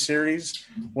end of the series,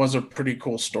 was a pretty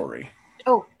cool story.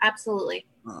 Oh, absolutely.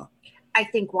 I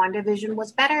think WandaVision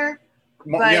was better,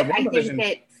 but I think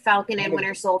that Falcon and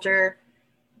Winter Soldier,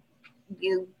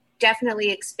 you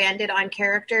definitely expanded on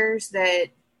characters that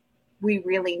we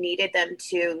really needed them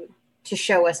to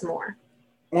show us more.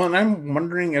 Well, and I'm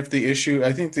wondering if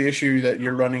I think the issue that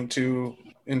you're running into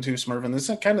Smurfin, this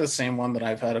is kind of the same one that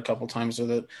I've had a couple times with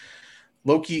it.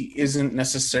 Loki isn't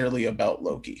necessarily about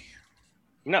Loki.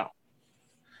 No.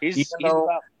 He's about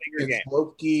bigger games.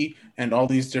 Loki and all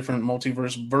these different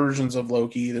multiverse versions of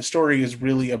Loki. The story is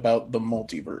really about the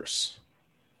multiverse.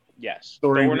 Yes. The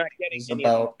story we're not getting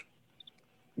about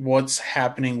what's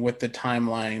happening with the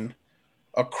timeline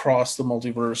across the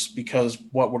multiverse, because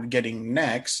what we're getting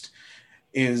next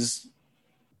is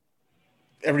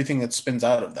everything that spins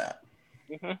out of that.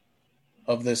 Mm-hmm.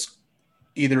 Of this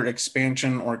either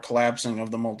expansion or collapsing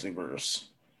of the multiverse.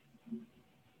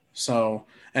 So,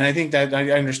 and I think that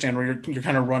I understand where you're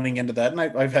kind of running into that, and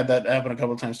I've had that happen a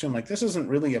couple of times too. I'm like, this isn't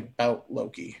really about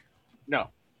Loki. No,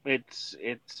 it's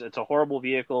a horrible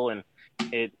vehicle, and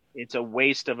it's a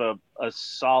waste of a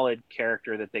solid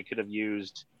character that they could have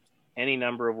used any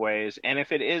number of ways. And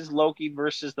if it is Loki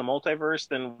versus the multiverse,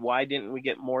 then why didn't we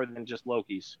get more than just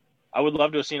Lokis? I would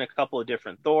love to have seen a couple of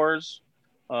different Thors.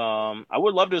 I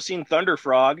would love to have seen Thunder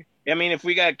Frog. I mean, if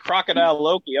we got Crocodile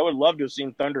Loki, I would love to have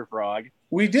seen Thunder Frog.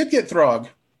 We did get Throg.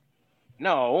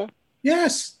 No.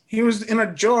 Yes, he was in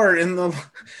a jar and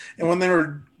when they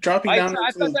were dropping down.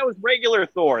 I thought that was regular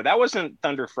Thor. That wasn't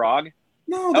Thunder Frog.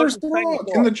 No, there's Throg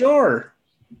in the jar.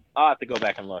 I'll have to go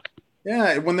back and look.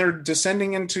 Yeah, when they're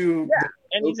descending into. Yeah,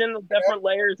 and he's in the different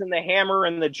layers and the hammer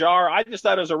and the jar. I just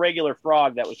thought it was a regular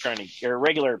frog that was a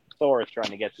regular Thor was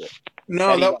trying to get to it.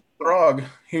 No, that was Throg.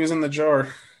 He was in the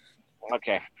jar.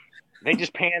 Okay. They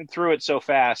just panned through it so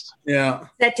fast. Yeah.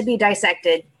 Set to be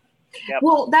dissected. Yep.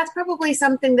 Well, that's probably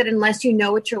something that unless you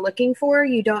know what you're looking for,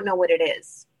 you don't know what it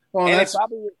is. Well, And that's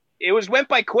it went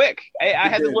by quick. I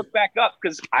had to look back up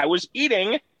because I was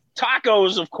eating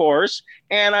tacos, of course,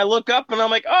 and I look up and I'm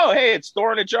like, oh, hey, it's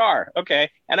Thor in a jar. Okay.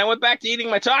 And I went back to eating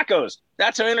my tacos.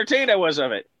 That's how entertained I was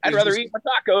of it. I'd rather eat my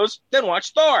tacos than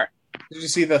watch Thor. Did you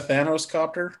see the Thanos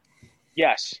copter?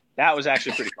 Yes, that was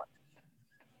actually pretty fun.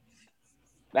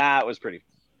 That was pretty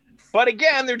fun. But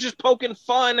again, they're just poking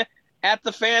fun at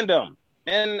the fandom.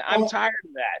 And I'm tired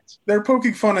of that. They're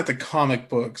poking fun at the comic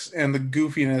books and the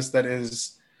goofiness that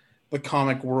is the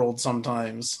comic world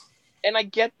sometimes. And I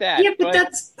get that. Yeah, but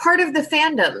that's part of the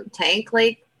fandom, Tank.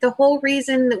 Like, the whole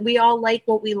reason that we all like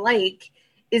what we like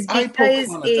is because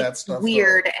it's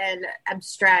weird and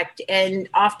abstract and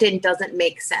often doesn't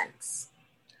make sense.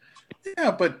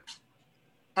 Yeah, but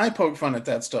I poke fun at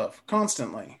that stuff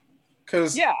constantly.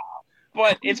 Yeah,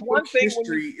 but it's one thing.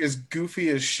 History is goofy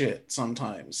as shit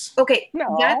sometimes. Okay,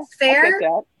 that's fair.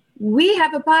 That. We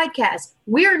have a podcast.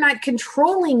 We are not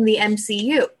controlling the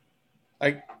MCU.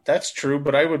 That's true,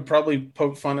 but I would probably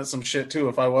poke fun at some shit too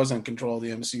if I was in control of the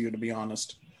MCU, to be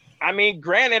honest. I mean,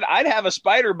 granted, I'd have a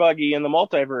spider buggy in the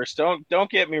multiverse.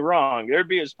 Don't get me wrong. There'd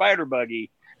be a spider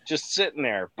buggy just sitting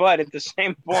there. But at the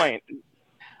same point,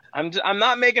 I'm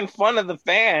not making fun of the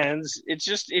fans. It's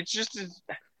just,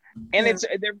 and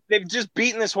they've just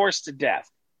beaten this horse to death.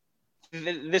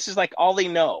 This is like all they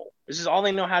know. This is all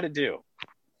they know how to do,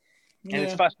 and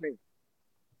it's frustrating.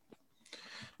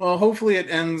 Well, hopefully it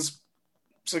ends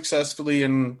successfully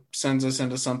and sends us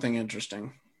into something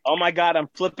interesting. Oh my God, I'm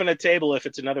flipping a table if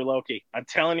it's another Loki. I'm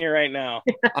telling you right now.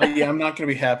 I'm not going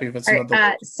to be happy if it's another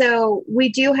Loki. So we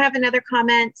do have another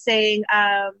comment saying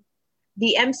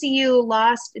the MCU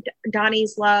lost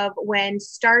Donnie's love when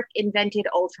Stark invented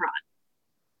Ultron.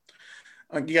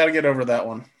 You got to get over that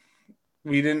one.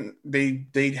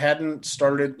 They hadn't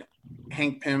started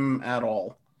Hank Pym at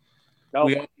all. Nope.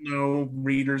 We all know,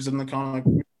 readers in the comic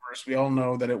universe, we all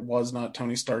know that it was not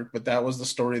Tony Stark, but that was the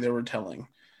story they were telling.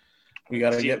 We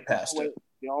got to get past it.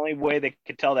 The only way they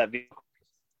could tell that,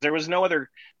 there was no other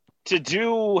to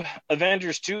do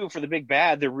Avengers 2 for the big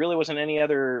bad. There really wasn't any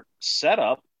other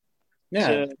setup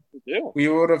to do. We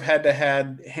would have had to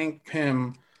had Hank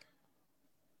Pym,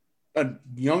 a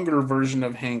younger version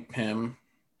of Hank Pym,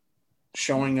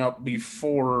 showing up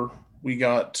before we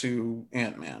got to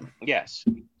Ant-Man. Yes.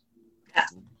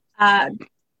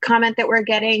 Comment that we're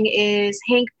getting is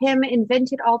Hank Pym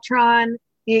invented Ultron.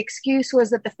 The excuse was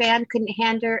that the fan couldn't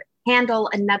handle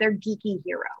another geeky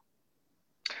hero.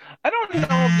 I don't know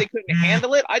if they couldn't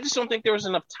handle it. I just don't think there was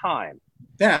enough time.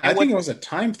 Yeah, I think it was a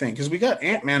time thing because we got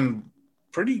Ant-Man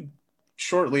pretty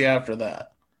shortly after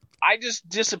that. I just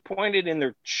disappointed in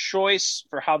their choice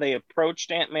for how they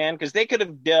approached Ant-Man because they could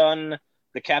have done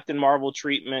the Captain Marvel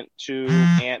treatment to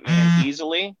Ant-Man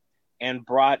easily and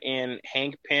brought in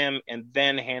Hank Pym and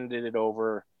then handed it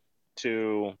over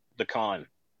to the Con.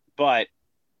 But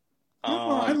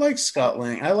I like Scott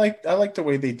Lang. I like the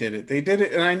way they did it. They did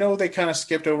it, and I know they kind of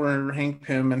skipped over Hank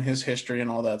Pym and his history and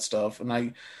all that stuff. And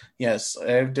I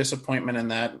have disappointment in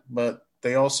that. But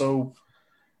they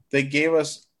gave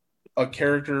us a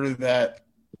character that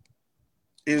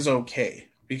is okay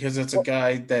because it's a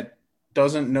guy that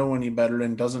doesn't know any better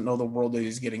and doesn't know the world that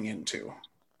he's getting into.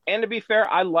 And to be fair,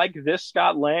 I like this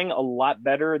Scott Lang a lot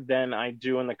better than I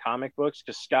do in the comic books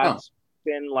because Scott's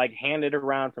been like handed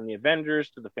around from the Avengers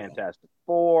to the Fantastic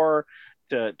Four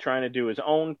to trying to do his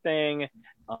own thing.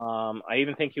 I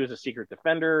even think he was a secret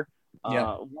defender.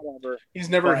 Whatever. He's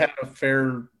never had a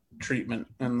fair treatment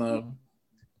in the.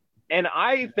 And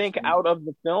I think out of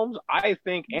the films, I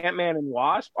think Ant-Man and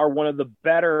Wasp are one of the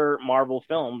better Marvel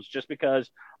films just because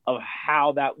of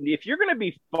how that. If you're going to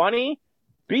be funny,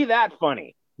 be that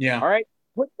funny. Yeah. All right.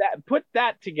 Put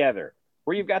that together.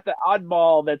 Where you've got the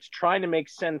oddball that's trying to make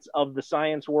sense of the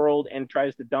science world and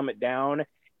tries to dumb it down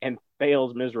and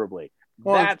fails miserably.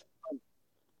 Well, that's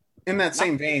in that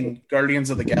same vein, Guardians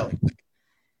of the Galaxy.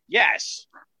 Yes.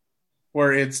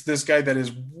 Where it's this guy that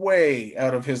is way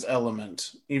out of his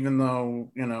element, even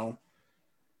though,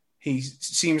 he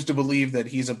seems to believe that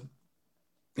he's a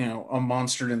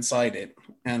monster inside it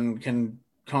and can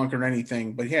conquer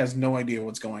anything, but he has no idea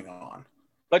what's going on.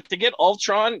 But to get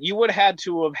Ultron, you would have had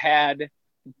to have had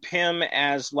Pym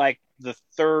as like the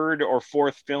third or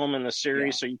fourth film in the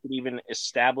series, so you could even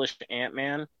establish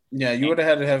Ant-Man. Yeah, you would have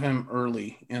had to have him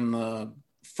early in the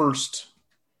first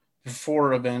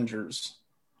 4 Avengers.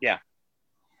 Yeah,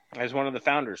 as one of the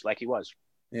founders, like he was.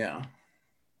 Yeah.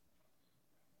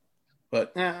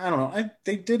 But I don't know.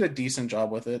 They did a decent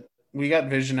job with it. We got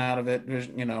Vision out of it.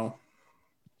 You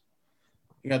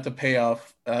got the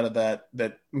payoff out of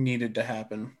that needed to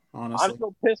happen, honestly. I'm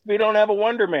so pissed we don't have a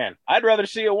Wonder Man. I'd rather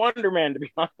see a Wonder Man, to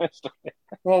be honest.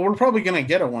 Well, we're probably going to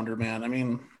get a Wonder Man. I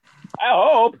mean, I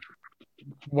hope.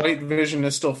 White Vision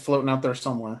is still floating out there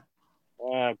somewhere.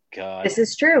 Oh, God. This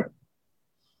is true.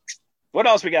 What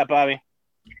else we got, Bobby?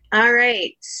 All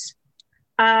right.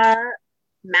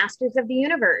 Masters of the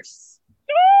Universe.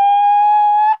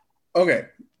 Okay.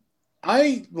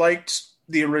 I liked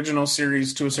the original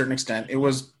series to a certain extent. It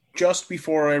was just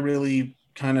before I really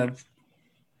kind of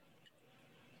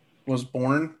was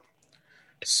born.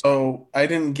 So I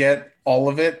didn't get all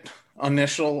of it on the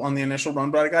initial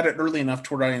run, but I got it early enough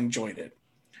to where I enjoyed it.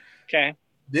 Okay.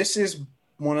 This is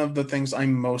one of the things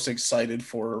I'm most excited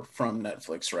for from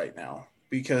Netflix right now,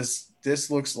 because this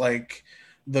looks like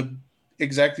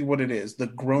exactly what it is, the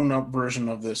grown-up version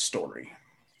of this story.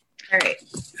 All right.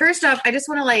 First off, I just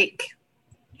want to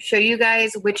show you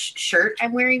guys which shirt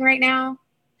I'm wearing right now.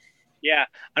 Yeah.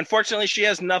 Unfortunately, she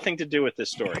has nothing to do with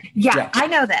this story. Yeah. I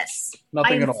know this.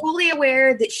 Nothing at all. I'm fully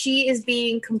aware that she is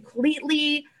being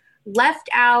completely left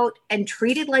out and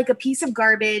treated like a piece of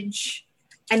garbage,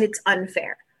 and it's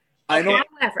unfair.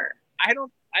 However, I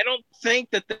don't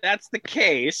think that that's the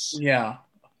case. Yeah.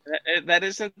 That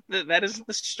isn't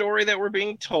the story that we're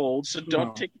being told, so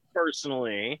don't take it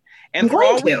personally. And I'm for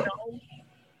going all we to. know,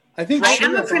 I think I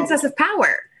am a princess of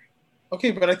power.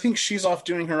 Okay, but I think she's off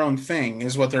doing her own thing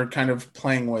is what they're kind of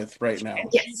playing with right now.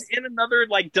 Yes. In another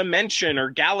dimension or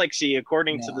galaxy,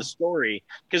 according to the story,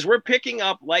 because we're picking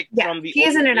up from the. He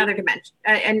is in another dimension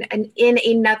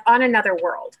and on another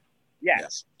world.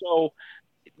 Yes. So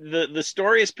the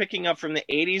story is picking up from the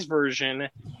 80s version,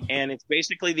 and it's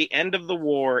basically the end of the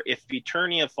war. If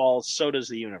Eternia falls, so does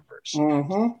the universe.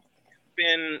 Mm-hmm.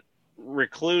 Been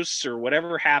recluse or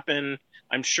whatever happened.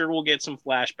 I'm sure we'll get some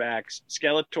flashbacks.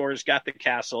 Skeletor's got the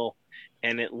castle,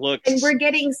 and it looks. And we're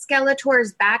getting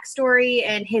Skeletor's backstory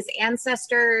and his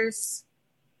ancestors.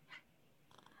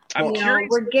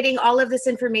 We're getting all of this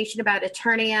information about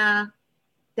Eternia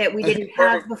that we didn't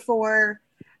have before.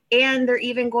 And they're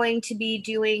even going to be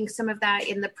doing some of that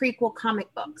in the prequel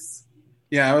comic books.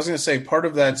 Yeah, I was going to say part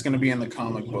of that's going to be in the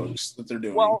comic books that they're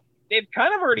doing. Well, they've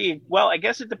kind of already. Well, I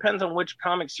guess it depends on which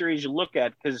comic series you look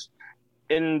at, because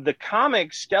in the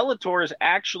comics, Skeletor is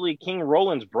actually King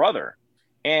Roland's brother,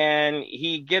 and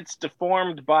he gets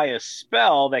deformed by a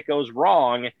spell that goes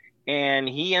wrong, and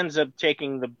he ends up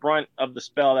taking the brunt of the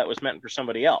spell that was meant for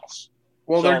somebody else.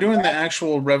 Well, they're doing the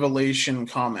actual Revelation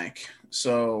comic,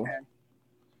 so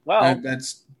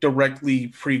that's directly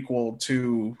prequel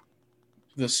to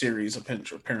the series,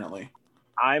 apparently.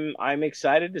 I'm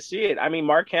excited to see it. I mean,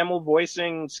 Mark Hamill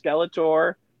voicing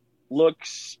Skeletor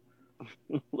looks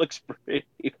pretty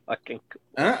fucking cool.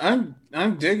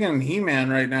 I'm digging He-Man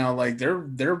right now. Like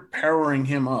they're powering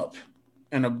him up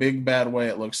in a big bad way.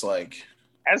 It looks like,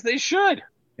 as they should.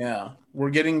 Yeah,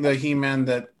 we're getting the He-Man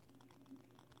that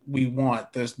we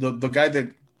want. The guy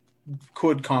that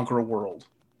could conquer a world.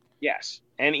 Yes,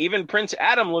 and even Prince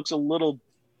Adam looks a little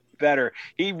better.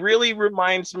 He really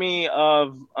reminds me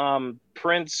of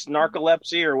Prince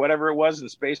Narcolepsy or whatever it was in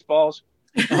Spaceballs.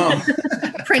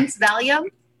 Prince Valium.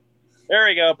 There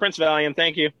we go, Prince Valium.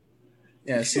 Thank you.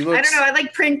 Yes, he looks. I don't know. I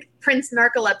like Prince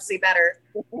Narcolepsy better.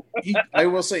 I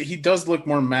will say he does look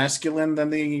more masculine than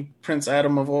the Prince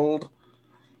Adam of old.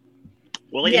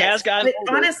 Well, he has gotten.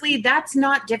 But honestly, that's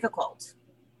not difficult.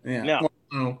 Yeah,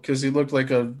 no, because he looked like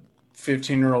a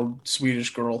 15-year-old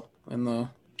Swedish girl in the.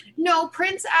 No,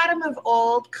 Prince Adam of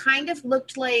old kind of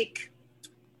looked like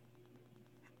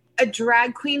a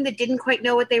drag queen that didn't quite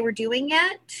know what they were doing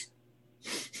yet.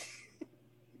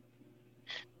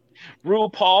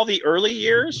 RuPaul, the early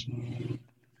years?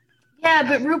 Yeah,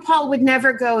 but RuPaul would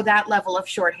never go that level of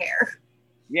short hair.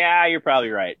 Yeah, you're probably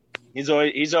right. He's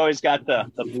always got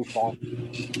the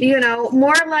RuPaul. You know,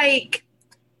 more like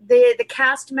the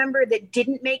cast member that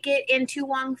didn't make it into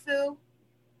Wong Fu.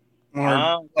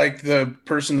 Or like the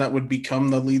person that would become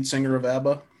the lead singer of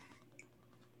ABBA.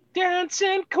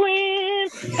 Dancing Queen.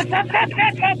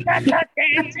 Dancing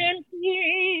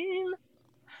Queen.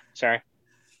 Sorry.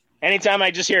 Anytime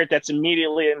I just hear it, that's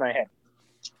immediately in my head.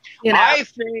 You know, I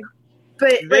think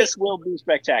this will be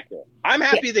spectacular. I'm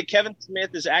happy that Kevin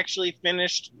Smith has actually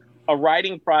finished a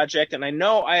writing project, and I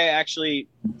know I actually,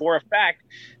 for a fact,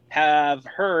 have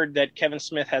heard that Kevin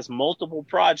Smith has multiple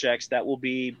projects that will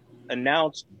be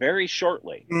announced very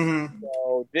shortly. Mm-hmm.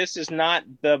 So this is not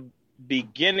the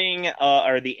beginning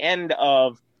or the end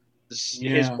of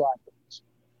his projects.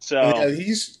 So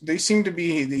they seem to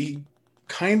be. He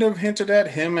kind of hinted at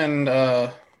him and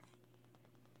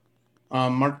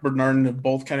Mark Bernard have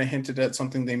both kind of hinted at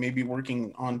something they may be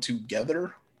working on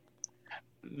together.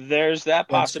 There's that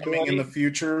That's possibility coming in the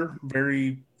future,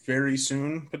 very, very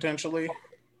soon, potentially.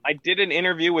 I did an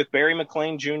interview with Barry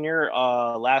McLean Jr.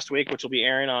 Last week, which will be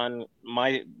airing on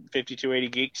my 5280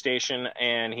 Geek Station,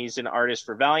 and he's an artist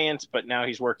for Valiant, but now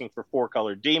he's working for Four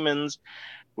Color Demons,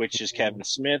 which is Kevin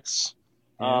Smith's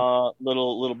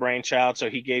little brainchild.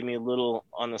 So he gave me a little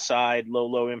on the side,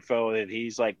 low info that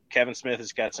he's like, Kevin Smith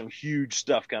has got some huge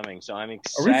stuff coming. So I'm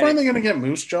excited. Are we finally going to get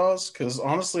Moose Jaws? Because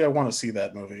honestly, I want to see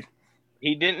that movie.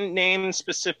 He didn't name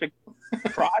specific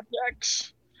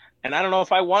projects. And I don't know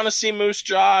if I want to see Moose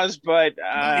Jaws, but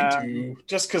I do.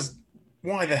 Just because,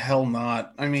 why the hell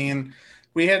not? I mean,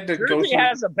 we had to go through.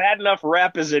 Has a bad enough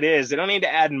rep as it is. They don't need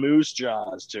to add Moose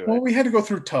Jaws to it. Well, we had to go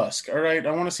through Tusk. All right, I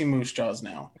want to see Moose Jaws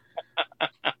now.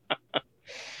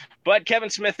 But Kevin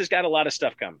Smith has got a lot of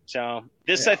stuff coming. So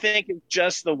this, I think, is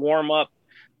just the warm-up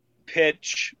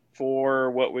pitch for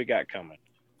what we got coming.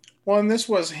 Well, and this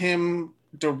was him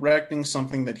directing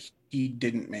something that he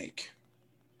didn't make.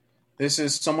 This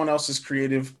is someone else's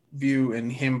creative view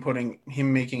and him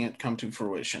making it come to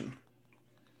fruition.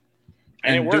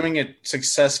 And doing it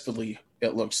successfully,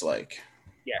 it looks like.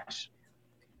 Yes.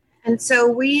 And so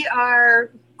we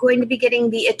are going to be getting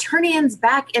the Eternians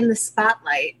back in the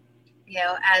spotlight,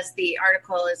 as the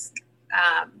article is,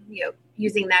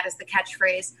 using that as the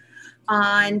catchphrase,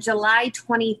 on July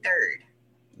 23rd.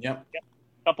 Yep.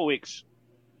 Couple weeks.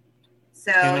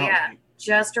 So,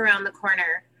 just around the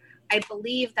corner. I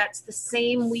believe that's the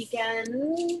same weekend.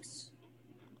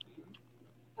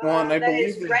 Well, and I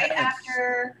believe right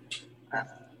after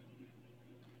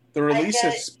the release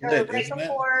is split, right isn't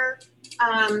before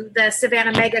the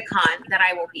Savannah MegaCon that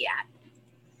I will be at.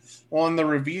 Well, and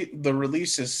the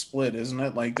release is split, isn't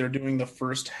it? Like they're doing the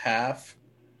first half,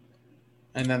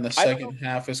 and then the second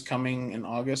half is coming in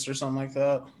August or something like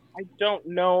that. I don't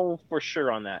know for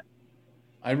sure on that.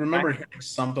 I remember hearing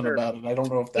something about it. I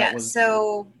don't know if that was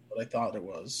what I thought it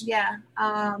was. Yeah.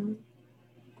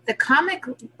 The comic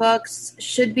books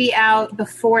should be out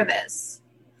before this.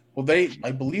 Well,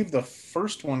 I believe the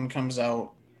first one comes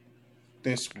out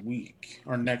this week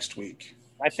or next week.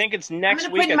 I think it's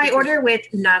next week. I'm going to put in my order with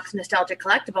Knox Nostalgic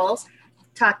Collectibles,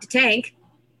 Talk to Tank,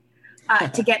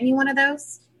 to get me one of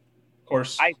those. Of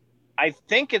course. I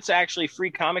think it's actually Free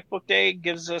Comic Book Day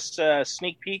gives us a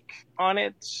sneak peek on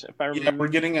it. If I remember. Yeah, we're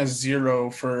getting a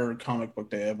 0 for Comic Book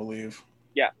Day, I believe.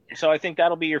 Yeah, so I think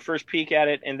that'll be your first peek at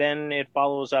it, and then it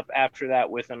follows up after that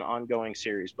with an ongoing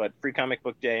series. But Free Comic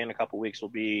Book Day in a couple weeks will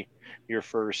be your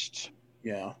first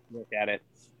look at it.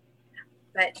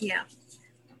 But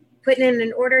putting in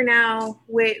an order now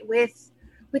with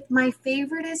my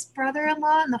favoriteest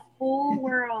brother-in-law in the whole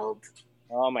world.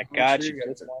 Oh my God, you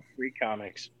guys want free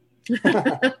comics.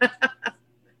 I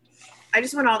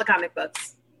just want all the comic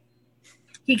books.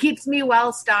 He keeps me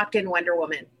well stocked in Wonder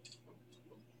Woman.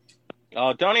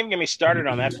 Oh, don't even get me started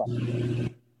on that.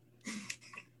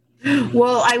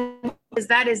 Well, because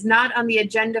that is not on the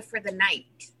agenda for the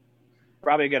night.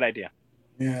 Probably a good idea.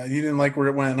 Yeah, you didn't like where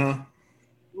it went, huh?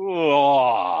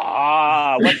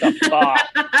 Oh, what the fuck?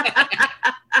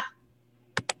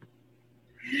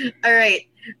 All right,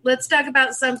 let's talk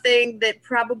about something that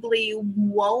probably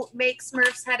won't make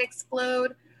Smurf's head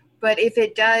explode, but if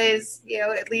it does,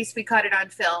 at least we caught it on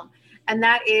film. And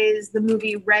that is the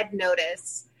movie Red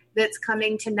Notice that's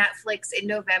coming to Netflix in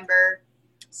November,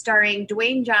 starring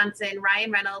Dwayne Johnson, Ryan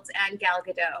Reynolds, and Gal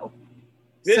Gadot.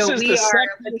 This is the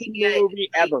sexiest movie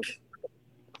ever.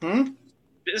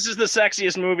 This is the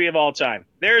sexiest movie of all time.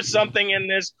 There's something in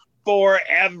this for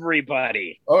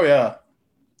everybody. Oh, yeah.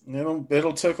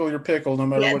 It'll tickle your pickle no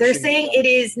matter what. They're saying it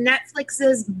is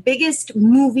Netflix's biggest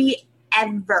movie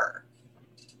ever.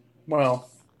 Well,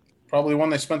 probably one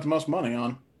they spent the most money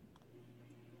on.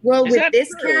 Well, with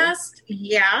this cast,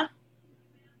 yeah.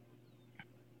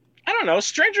 I don't know.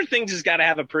 Stranger Things has got to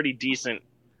have a pretty decent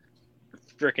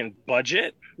freaking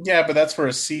budget. Yeah, but that's for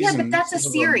a season. Yeah, but that's a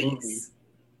series.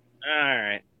 All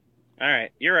right.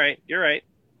 You're right. All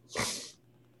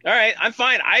right. I'm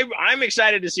fine. I'm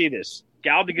excited to see this.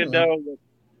 Gal Gadot,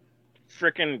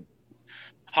 freaking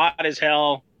hot as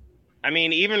hell. I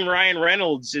mean, even Ryan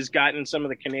Reynolds has gotten some of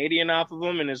the Canadian off of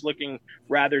him and is looking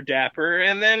rather dapper.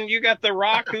 And then you got The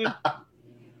Rock,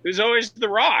 who's always The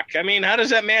Rock. I mean, how does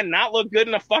that man not look good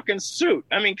in a fucking suit?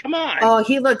 I mean, come on. Oh,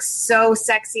 he looks so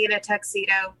sexy in a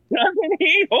tuxedo. Doesn't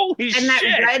he? Holy shit. And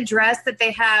that red dress that they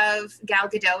have Gal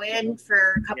Gadot in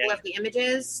for a couple of the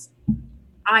images,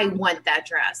 I want that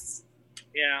dress.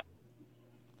 Yeah.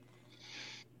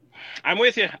 I'm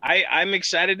with you. I'm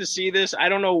excited to see this. I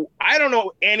don't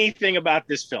know anything about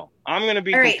this film. I'm going to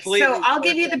be all right. completely. So I'll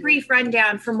give you the brief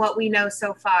rundown from what we know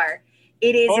so far.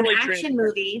 It is Totally an action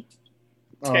movie,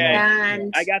 Okay,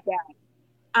 and I got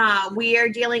that. we are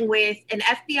dealing with an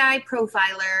FBI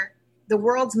profiler, the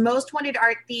world's most wanted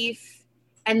art thief,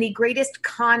 and the greatest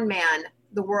con man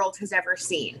the world has ever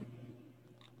seen.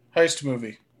 Heist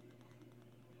movie.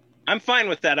 I'm fine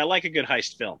with that. I like a good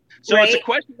heist film. So right? it's a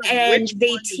question of and which they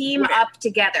one is team which. up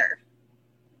together.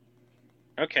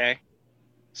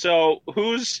 So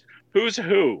who's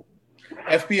who?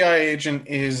 FBI agent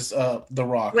is The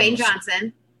Rock. Dwayne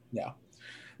Johnson. Yeah.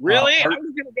 Really? I Art-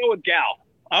 was going to go with Gal.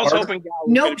 I was Art- hoping Gal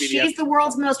was Nope, gonna be she's the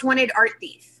world's most wanted art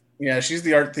thief. Yeah, she's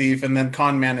the art thief, and then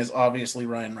con man is obviously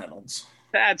Ryan Reynolds.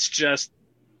 That's just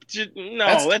no.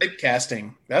 That's That's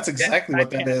typecasting. That's exactly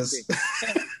what that is.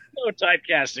 no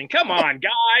typecasting. Come on,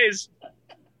 guys.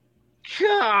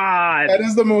 God. That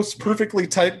is the most perfectly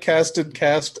typecasted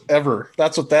cast ever.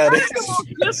 That's what that That's the is. most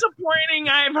disappointing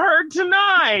I've heard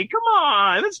tonight. Come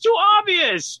on. That's too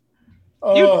obvious.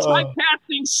 You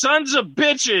typecasting sons of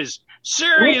bitches.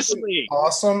 Seriously.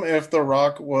 Awesome if The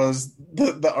Rock was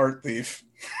the art thief.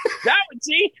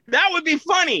 That would be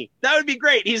funny. That would be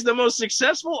great. He's the most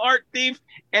successful art thief,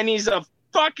 and he's a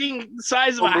fucking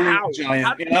size of a house.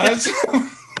 Giant. Yeah, that's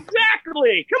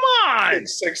Exactly. Come on.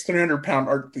 6'6", 300-pound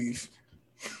art thief.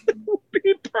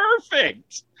 Be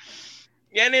perfect.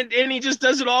 And he just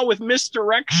does it all with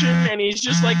misdirection, and he's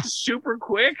just like super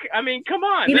quick. I mean, come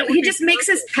on. You know, he just makes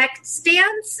his tech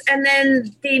stance, and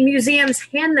then the museums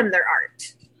hand them their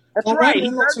art. That's Well, right.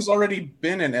 Ryan Reynolds has already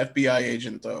been an FBI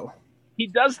agent, though. He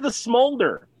does the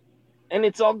smolder, and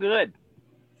it's all good.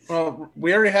 Well,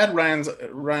 we already had Ryan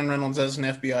Reynolds as an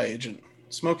FBI agent.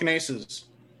 Smoking Aces.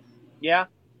 Yeah.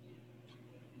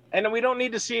 And we don't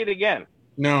need to see it again.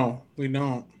 No, we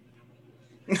don't.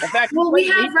 In fact, Well, we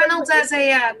have Reynolds as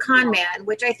a con man,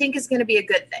 which I think is going to be a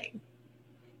good thing.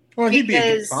 Well, he'd be a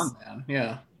good Because- con man,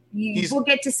 yeah. We'll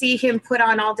get to see him put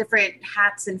on all different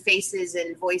hats and faces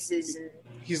and voices. And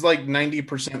He's like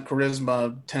 90%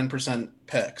 charisma, 10%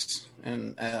 pecs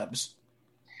and abs.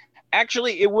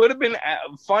 Actually, it would have been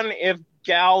fun if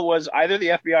Gal was either the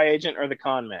FBI agent or the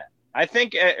con man. I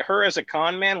think her as a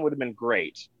con man would have been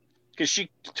great because she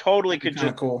totally could Kind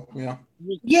of just. cool, yeah.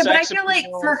 yeah, but I sex feel like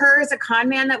appeal. for her as a con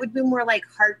man, that would be more like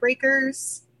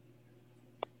Heartbreakers,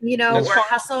 you know, That's or fine.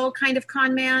 Hustle kind of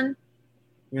con man.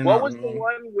 You're What not was the wrong.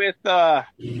 one with?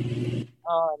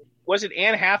 Was it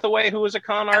Anne Hathaway who was a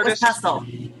con That was artist? Hustle,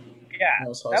 Yeah, That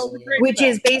was that was Hustle, a yeah. great. which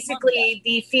film. is basically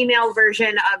the female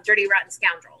version of Dirty Rotten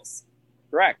Scoundrels.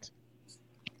 Correct.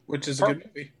 Which is a good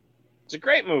movie. It's a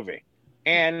great movie,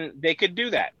 and they could do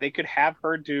that. They could have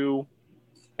her do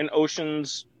an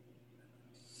Ocean's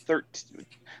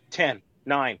 10,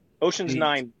 9, Ocean's 8.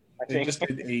 9. I They think just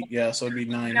did 8, yeah, so it'd be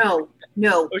 9.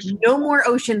 No Ocean- more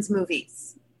Ocean's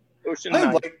movies. Ocean I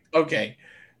 9. okay.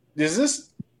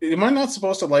 Am I not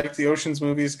supposed to like the Ocean's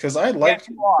movies? Because I like. Yes,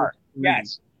 you are.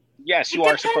 Yes, It you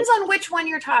are depends supposed. on which one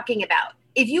you're talking about.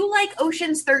 If you like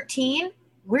Ocean's 13,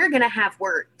 we're gonna have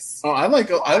words. Oh, I like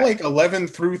 11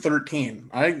 through 13.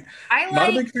 I Not a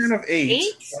like big fan of 8. 8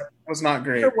 That was not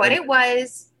great. for what it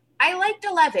was. I liked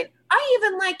 11. I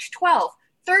even liked 12.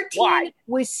 13 Why?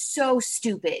 was so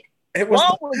stupid. It was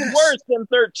 12 was worse than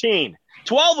 13.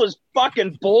 12 was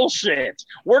fucking bullshit.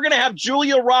 We're going to have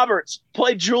Julia Roberts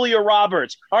play Julia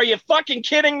Roberts. Are you fucking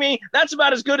kidding me? That's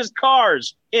about as good as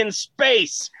Cars in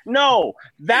space. No,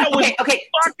 that was Okay.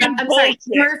 fucking I'm sorry, bullshit.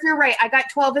 Murph, you're right. I got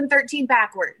 12 and 13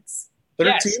 backwards.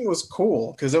 13 was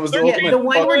cool because it was the Yeah, ultimate. The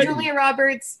one where fucking- Julia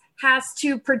Roberts has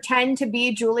to pretend to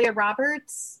be Julia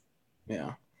Roberts.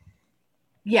 Yeah.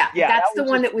 Yeah, Yeah, that's that the was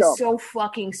one just that was dumb. so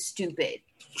fucking stupid.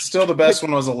 Still, the best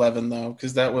one was 11 though,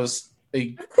 because that was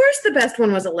Of course, the best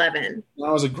one was 11.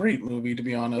 a great movie to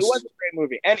be It honest. was a great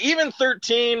movie. And even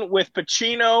 13 with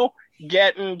Pacino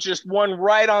getting just one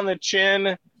right on the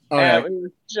chin. Oh, yeah. It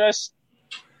was just,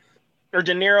 or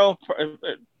De Niro.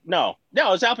 No, it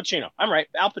was Al Pacino. I'm right,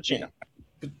 Al Pacino.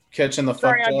 Catching the fuck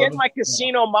Sorry, I'm job. getting my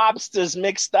casino mobsters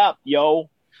mixed up, yo.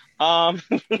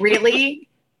 Really?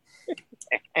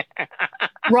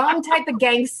 Wrong type of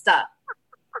gangsta.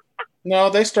 No,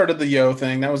 they started the yo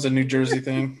thing. That was a New Jersey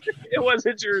thing. It was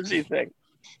a Jersey thing.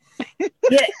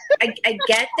 Yeah, I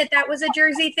get that was a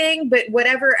Jersey thing, but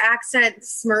whatever accent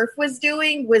Smurf was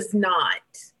doing was not.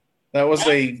 That was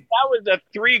a That was a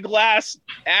 3-glass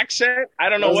accent. I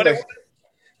don't know what it was.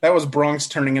 That was Bronx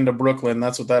turning into Brooklyn.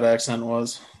 That's what that accent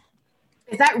was.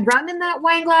 Is that rum in that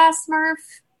wine glass, Smurf?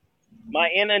 My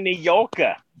inner New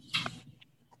Yorker.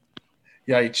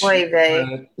 Yikes. Oy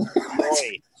vey.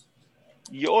 Boy.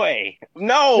 Yoy.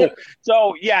 No.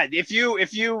 So yeah, if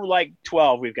you like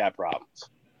 12, we've got problems.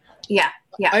 Yeah.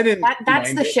 I didn't.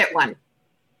 That's the shit one.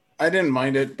 I didn't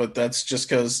mind it, but that's just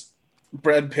because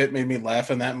Brad Pitt made me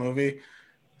laugh in that movie.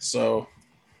 So,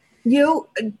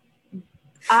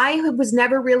 I was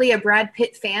never really a Brad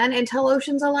Pitt fan until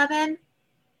Ocean's 11,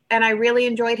 and I really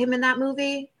enjoyed him in that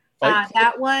movie.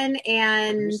 That one,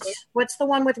 and what's the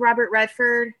one with Robert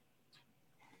Redford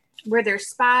where they're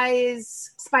spies?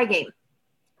 Spy Game.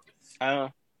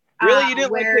 Really, you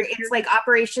didn't where it's like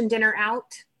Operation Dinner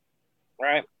Out.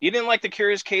 Right. You didn't like The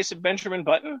Curious Case of Benjamin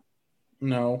Button?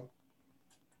 No.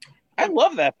 I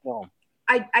love that film.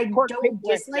 I don't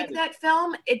dislike that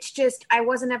film. It's just I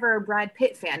wasn't ever a Brad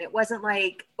Pitt fan. It wasn't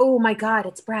like, oh my God,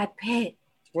 it's Brad Pitt.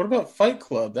 What about Fight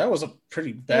Club? That was a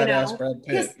pretty badass Brad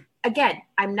Pitt. Again,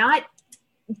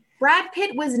 Brad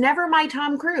Pitt was never my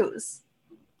Tom Cruise.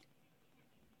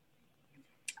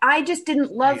 I just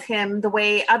didn't love him the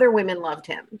way other women loved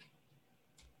him.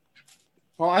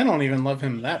 Well, I don't even love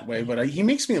him that way, but he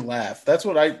makes me laugh. That's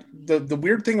what the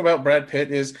weird thing about Brad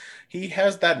Pitt is he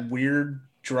has that weird,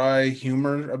 dry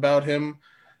humor about him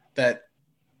that,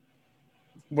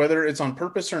 whether it's on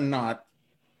purpose or not,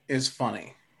 is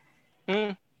funny.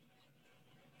 But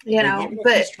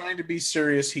he's trying to be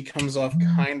serious, he comes off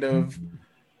kind of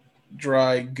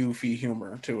dry, goofy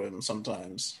humor to him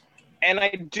sometimes. And I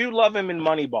do love him in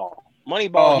Moneyball.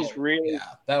 He's really... Yeah,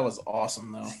 that was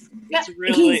awesome, though. Yeah,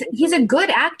 he's a good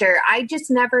actor. I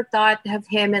just never thought of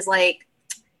him as like,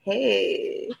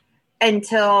 hey,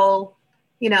 until...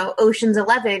 Ocean's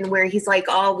 11, where he's like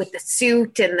all with the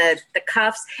suit and the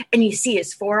cuffs, and you see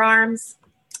his forearms.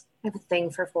 I have a thing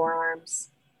for forearms.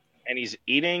 And he's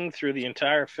eating through the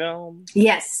entire film?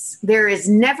 Yes. There is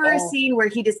never a scene where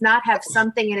he does not have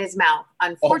something in his mouth.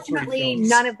 Unfortunately,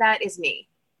 none of that is me.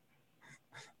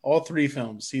 All 3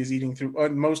 films, he's eating through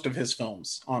most of his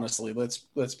films, honestly.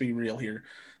 Let's be real here.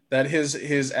 That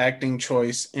his acting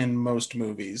choice in most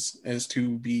movies is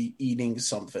to be eating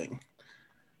something.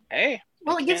 Hey.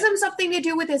 Well, it gives him something to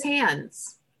do with his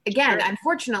hands. Again, Sure.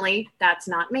 Unfortunately, that's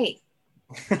not me.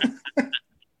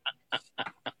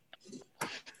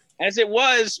 As it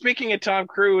was, speaking of Tom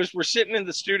Cruise, we're sitting in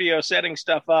the studio setting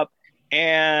stuff up.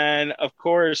 And, of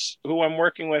course, who I'm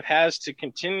working with has to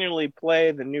continually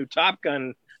play the new Top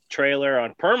Gun trailer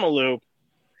on Permaloop.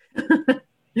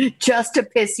 Just to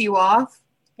piss you off?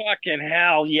 Fucking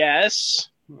hell, yes.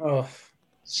 Oh.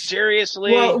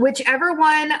 Seriously? Well, whichever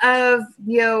one of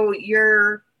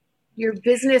your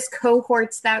business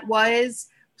cohorts that was,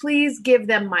 please give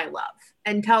them my love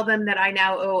and tell them that I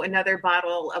now owe another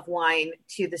bottle of wine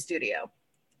to the studio.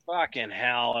 Fucking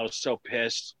hell, I was so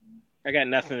pissed. I got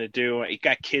nothing to do. I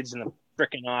got kids in the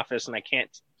freaking office and I can't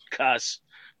cuss.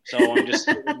 So I'm just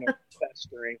sitting there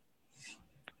festering.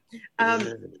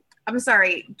 I'm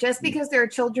sorry. Just because there are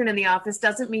children in the office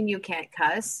doesn't mean you can't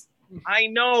cuss. I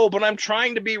know, but I'm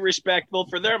trying to be respectful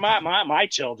for my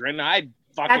children.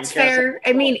 That's fair.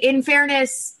 I mean, in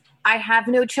fairness, I have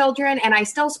no children and I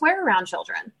still swear around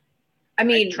children. I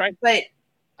mean, but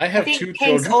I have 2 Hank's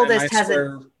children oldest and I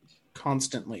swear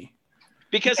constantly.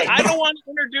 Because I don't want to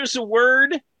introduce a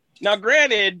word. Now,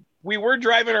 granted, we were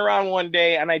driving around one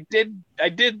day and I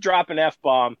did drop an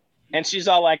F-bomb and she's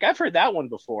all like, I've heard that one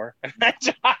before.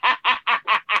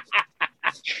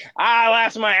 I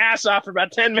laughed my ass off for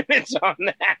about 10 minutes on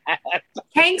that.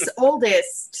 Hank's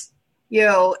oldest,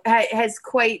 has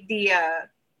quite the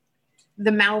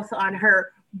mouth on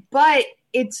her, but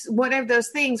it's one of those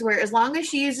things where as long as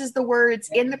she uses the words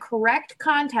in the correct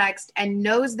context and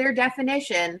knows their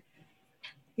definition,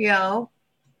 hard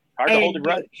to hold it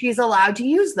right. She's allowed to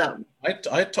use them. I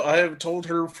have told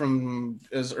her from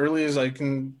as early as I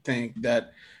can think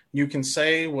that you can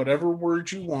say whatever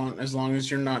word you want as long as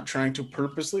you're not trying to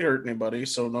purposely hurt anybody.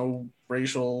 So no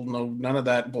racial, none of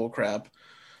that bull crap.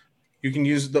 You can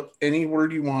use any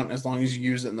word you want as long as you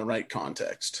use it in the right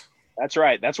context. That's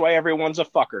right. That's why everyone's a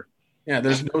fucker. Yeah,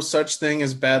 there's no such thing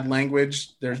as bad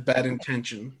language. There's bad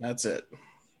intention. That's it.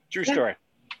 True story.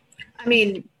 I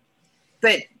mean,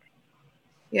 but,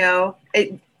 you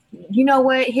know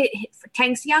what?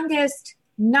 Tank's youngest,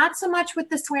 not so much with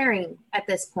the swearing at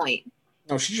this point.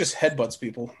 No, she just headbutts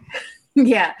people.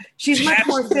 Yeah, she's much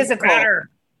more physical. Better.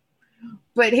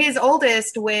 But his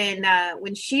oldest, when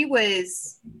she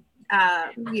was,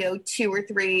 2 or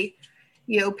 3,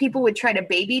 people would try to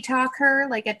baby talk her,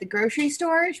 like at the grocery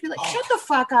store. She'd be like, "Shut the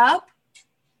fuck up."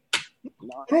 I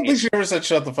don't think she ever said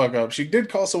 "shut the fuck up." She did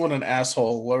call someone an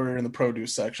asshole while we were in the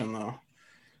produce section, though.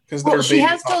 Well, she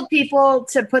has told people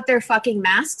to put their fucking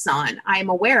masks on. I am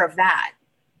aware of that.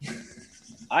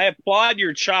 I applaud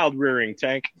your child rearing,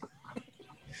 Tank.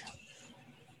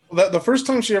 The first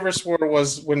time she ever swore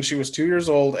was when she was 2 years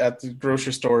old at the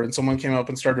grocery store, and someone came up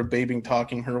and started baby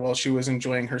talking her while she was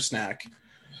enjoying her snack.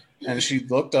 And she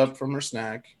looked up from her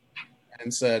snack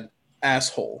and said,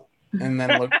 "Asshole," and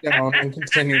then looked down and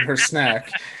continued her snack.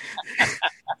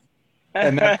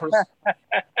 And that person,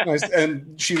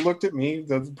 and she looked at me,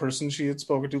 the person she had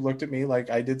spoken to looked at me like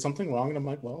I did something wrong. And I'm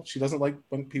like, well, she doesn't like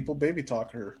when people baby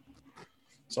talk her.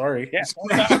 Sorry. Yeah.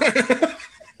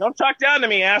 Don't talk down to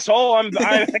me, asshole.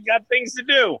 I got things to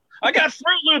do. I got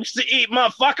Fruit Loops to eat,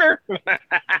 motherfucker.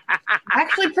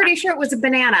 Actually, pretty sure it was a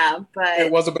banana, but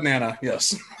It was a banana,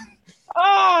 yes.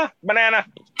 Banana.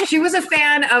 She was a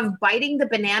fan of biting the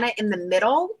banana in the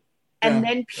middle and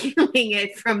then peeling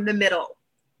it from the middle.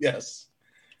 Yes.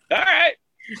 All right.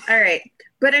 All right.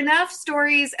 But enough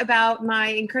stories about my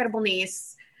incredible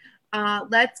niece.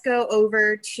 Let's go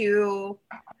over to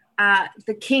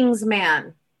The King's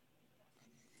Man.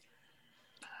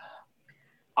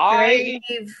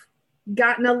 We've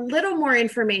gotten a little more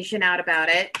information out about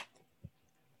it.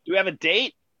 Do we have a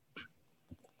date?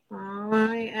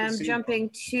 I am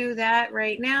jumping to that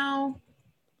right now.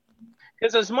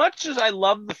 Because as much as I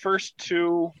love the first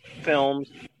two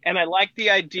films, and I like the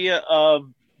idea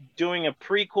of doing a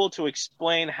prequel to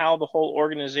explain how the whole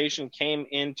organization came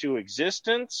into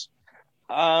existence,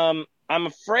 I'm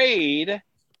afraid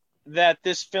that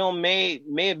this film may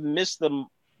have missed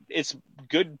its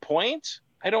good point.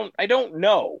 I don't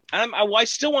know. I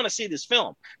still want to see this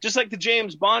film, just like the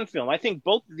James Bond film. I think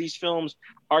both of these films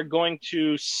are going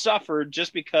to suffer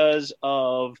just because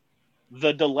of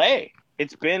the delay.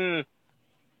 It's been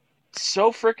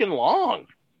so freaking long.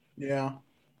 Yeah.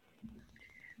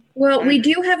 Well, we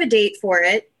do have a date for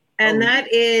it, and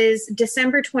that is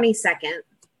December 22nd.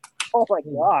 Oh my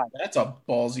God. That's a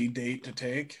ballsy date to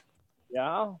take.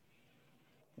 Yeah.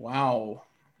 Wow.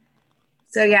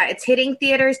 So yeah, it's hitting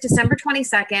theaters December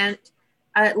 22nd.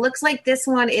 It looks like this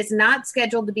one is not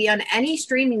scheduled to be on any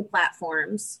streaming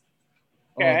platforms.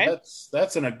 Okay. Oh,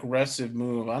 that's an aggressive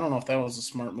move. I don't know if that was a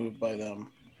smart move by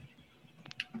them.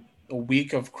 A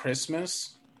week of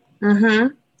Christmas? Mm-hmm.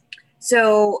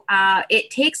 So it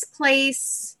takes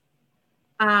place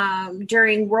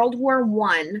during World War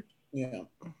I. Yeah.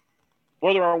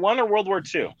 World War I or World War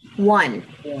II? One.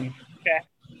 Okay.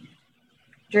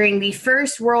 During the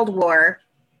First World War.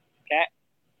 Okay.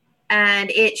 And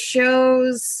it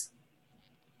shows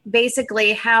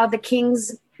basically how the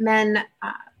King's Men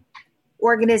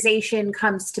organization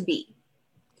comes to be.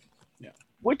 Yeah.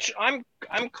 Which I'm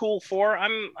cool for.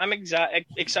 I'm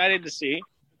excited to see.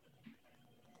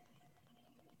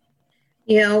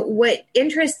 You know, what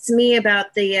interests me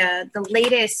about the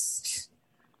latest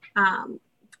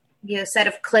set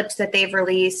of clips that they've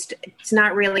released, it's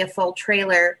not really a full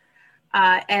trailer,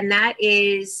 and that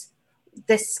is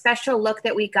the special look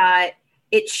that we got.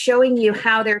 It's showing you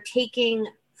how they're taking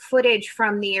footage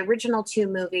from the original two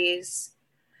movies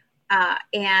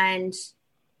and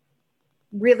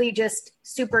really just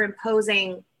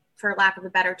superimposing, for lack of a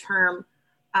better term,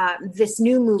 this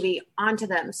new movie onto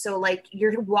them. So like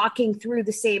you're walking through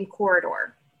the same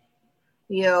corridor,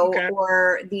 you know, okay.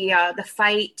 Or the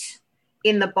fight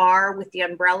in the bar with the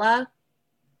umbrella,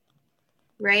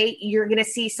 right? You're going to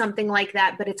see something like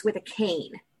that, but it's with a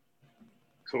cane.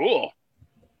 Cool.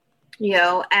 You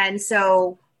know, and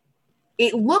so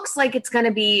it looks like it's going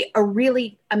to be a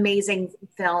really amazing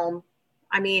film.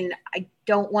 I mean, I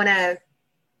don't want to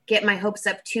get my hopes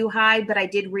up too high, but I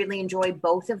did really enjoy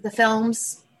both of the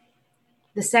films.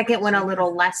 The second one a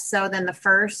little less so than the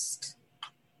first.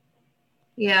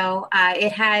 You know,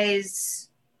 it has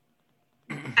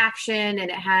action and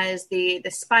it has the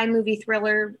spy movie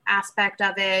thriller aspect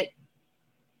of it.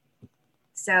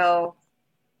 So,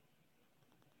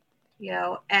 you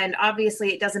know, and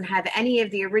obviously it doesn't have any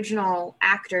of the original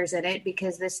actors in it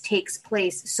because this takes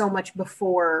place so much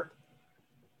before,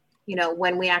 you know,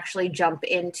 when we actually jump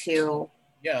into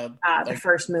the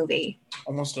first movie.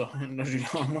 Almost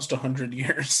 100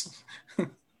 years.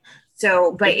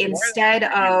 So, but instead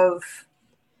of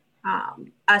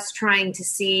us trying to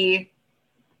see,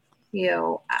 you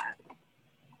know,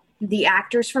 the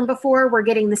actors from before, we're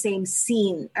getting the same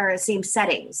scene or same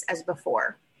settings as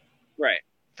before. Right.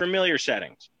 Familiar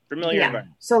settings. Familiar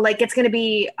environment. So like it's going to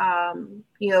be,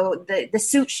 you know, the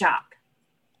suit shop,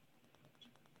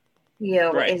 you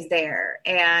know, is there,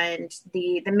 and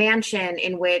the mansion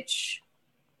in which,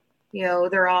 you know,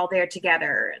 they're all there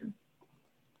together. And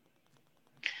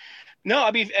no,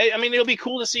 I mean, it'll be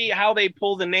cool to see how they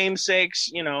pull the namesakes,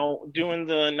 you know, doing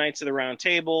the Knights of the Round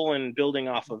Table and building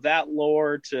off of that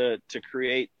lore to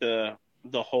create the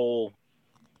whole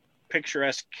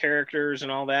picturesque characters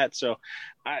and all that. So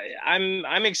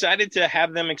I'm excited to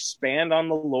have them expand on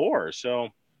the lore. So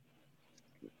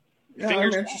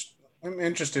yeah, I'm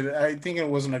interested. I think it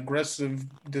was an aggressive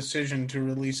decision to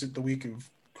release it the week of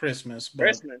Christmas.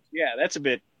 Christmas, yeah, that's a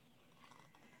bit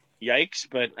yikes.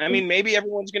 But I mean, maybe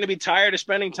everyone's going to be tired of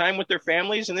spending time with their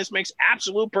families, and this makes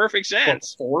absolute perfect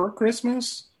sense. For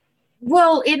Christmas?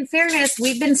 Well, in fairness,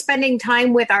 we've been spending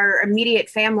time with our immediate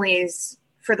families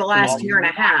for the last year and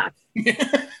a half.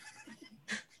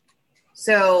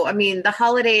 So, I mean, the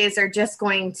holidays are just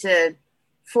going to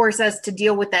force us to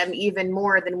deal with them even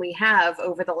more than we have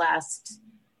over the last,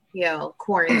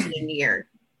 quarantine year.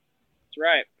 That's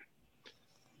right.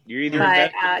 You're either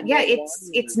but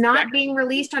it's not being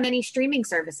released on any streaming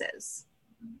services.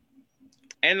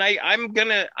 And I'm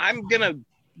gonna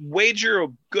wager a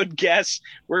good guess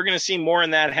we're gonna see more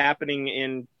of that happening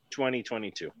in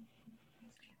 2022.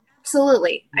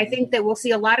 Absolutely. I think that we'll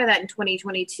see a lot of that in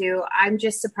 2022. I'm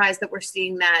just surprised that we're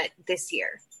seeing that this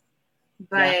year.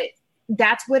 But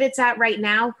that's what it's at right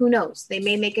now. Who knows? They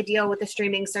may make a deal with a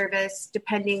streaming service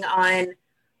depending on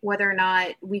whether or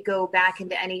not we go back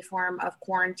into any form of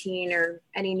quarantine or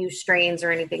any new strains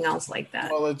or anything else like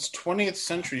that. Well, it's 20th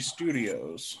Century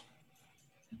Studios.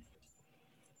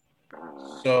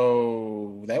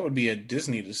 So that would be a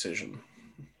Disney decision.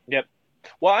 Yep.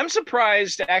 Well, I'm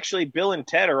surprised actually Bill and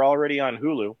Ted are already on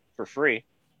Hulu for free.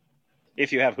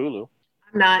 If you have Hulu.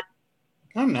 I'm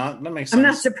not. That makes sense. I'm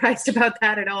not surprised about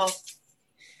that at all.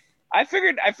 I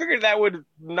figured that would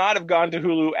not have gone to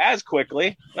Hulu as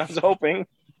quickly. I was hoping.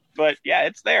 But yeah,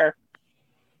 it's there.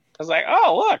 I was like,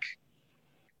 oh, look.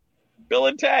 Bill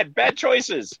and Ted, bad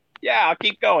choices. Yeah, I'll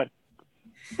keep going.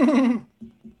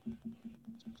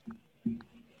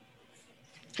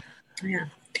 Yeah.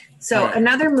 So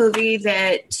another movie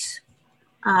that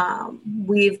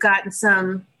we've gotten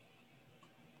some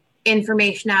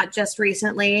information out just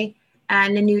recently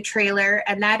and a new trailer,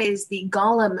 and that is the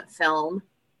Gollum film,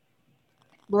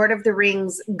 Lord of the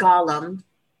Rings Gollum.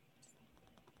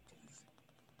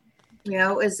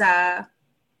 It was a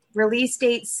release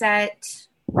date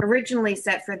originally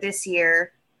set for this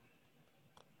year,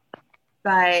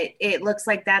 but it looks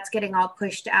like that's getting all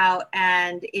pushed out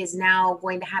and is now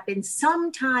going to happen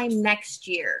sometime next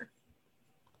year.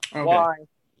 Okay. Why?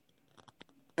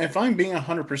 If I'm being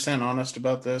 100% honest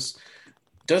about this,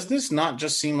 does this not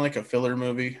just seem like a filler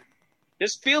movie?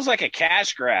 This feels like a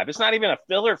cash grab. It's not even a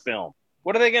filler film.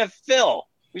 What are they going to fill?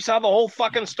 We saw the whole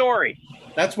fucking story.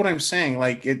 That's what I'm saying.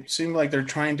 Like, it seemed like they're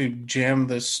trying to jam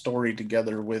this story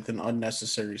together with an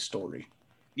unnecessary story.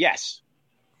 Yes.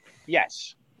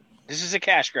 This is a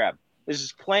cash grab. This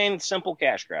is plain, simple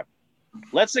cash grab.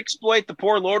 Let's exploit the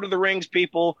poor Lord of the Rings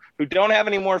people who don't have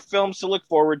any more films to look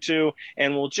forward to,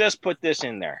 and we'll just put this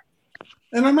in there.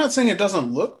 And I'm not saying it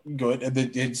doesn't look good.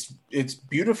 It's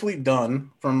beautifully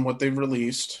done from what they've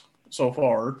released so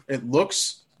far. It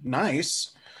looks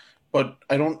nice, but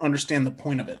I don't understand the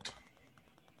point of it.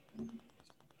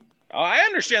 Oh, I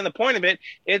understand the point of it.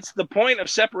 It's the point of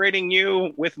separating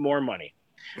you with more money.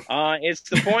 It's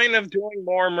the point of doing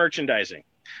more merchandising.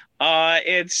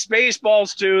 It's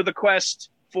Spaceballs 2, the quest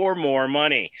for more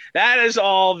money. That is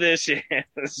all this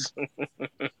is.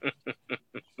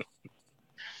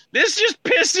 This just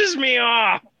pisses me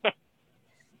off.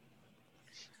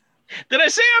 Did I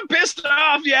say I'm pissed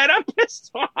off yet? I'm pissed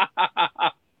off.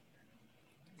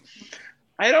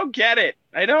 I don't get it.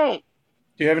 I don't.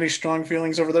 Do you have any strong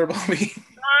feelings over there, Bobby?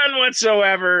 None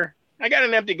whatsoever. I got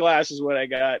an empty glass is what I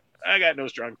got. I got no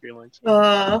strong feelings.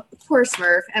 Poor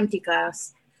Smurf, empty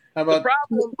glass. How about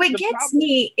what gets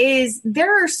me is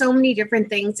there are so many different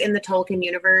things in the Tolkien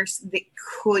universe that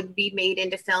could be made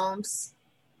into films.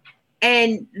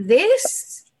 And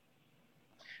this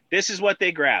is what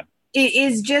they grab. It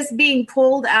is just being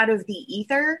pulled out of the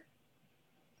ether,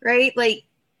 right? Like,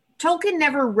 Tolkien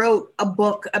never wrote a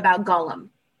book about Gollum.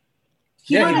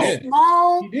 He wrote a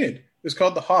small... He did. It was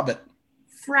called The Hobbit.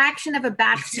 Fraction of a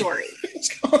backstory.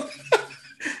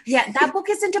 Yeah, that book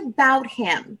isn't about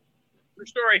him. True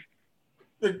story.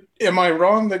 Am I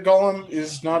wrong that Gollum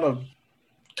is not a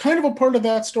kind of a part of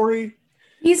that story?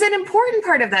 He's an important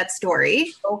part of that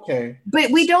story. Okay. But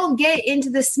we don't get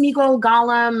into the Smeagol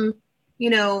Gollum,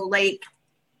 like,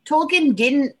 Tolkien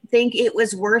didn't think it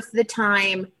was worth the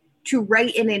time to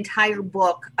write an entire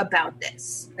book about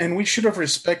this. And we should have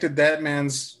respected that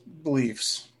man's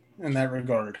beliefs in that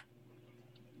regard.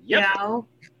 Yep.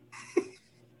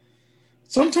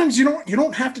 Sometimes you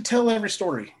don't have to tell every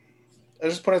story. I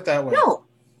just put it that way. No.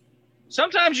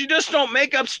 Sometimes you just don't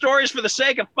make up stories for the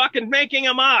sake of fucking making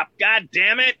them up. God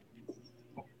damn it.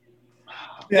 Yeah,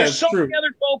 There's so many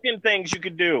other Tolkien things you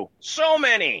could do. So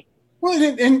many. Well,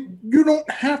 and you don't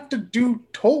have to do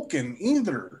Tolkien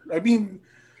either. I mean,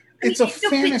 it's a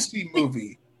fantasy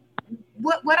movie.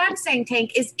 What I'm saying,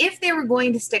 Tank, is if they were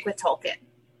going to stick with Tolkien,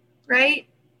 right?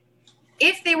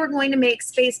 If they were going to make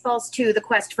Spaceballs 2 The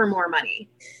Quest for More Money,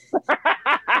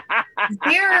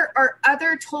 there are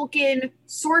other Tolkien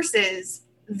sources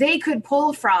they could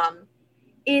pull from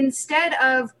instead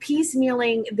of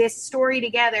piecemealing this story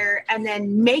together and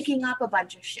then making up a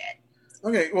bunch of shit.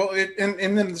 Okay, well, and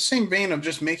in the same vein of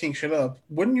just making shit up,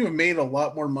 wouldn't you have made a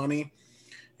lot more money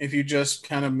if you just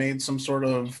kind of made some sort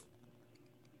of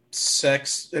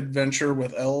sex adventure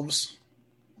with elves?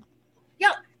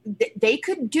 Yeah, they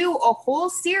could do a whole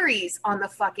series on the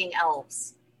fucking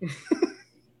elves.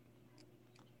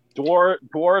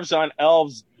 Dwarves on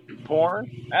elves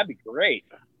porn? That'd be great.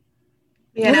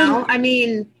 You know, I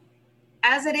mean,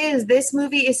 as it is, this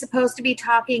movie is supposed to be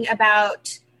talking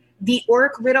about the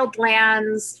orc-riddled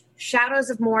lands, Shadows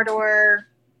of Mordor,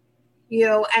 you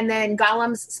know, and then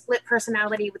Gollum's split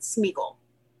personality with Smeagol.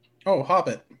 Oh,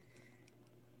 Hobbit.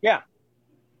 Yeah.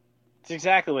 It's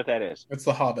exactly what that is. It's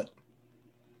the Hobbit.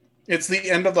 It's the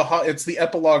end of it's the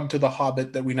epilogue to the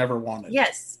Hobbit that we never wanted.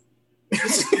 Yes.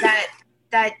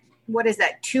 that what is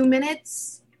that, 2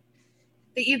 minutes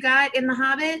that you got in the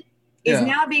Hobbit is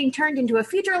now being turned into a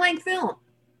feature-length film.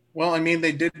 Well, I mean,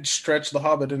 they did stretch the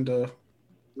Hobbit into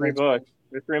 3 books.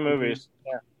 There's 3 movies.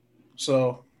 Yeah.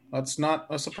 So that's not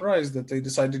a surprise that they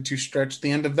decided to stretch the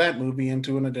end of that movie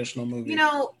into an additional movie. You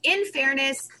know, in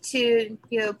fairness to,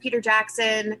 you know, Peter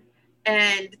Jackson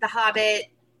and The Hobbit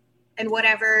and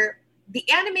whatever, the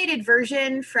animated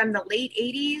version from the late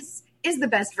 80s is the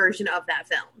best version of that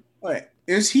film. Wait,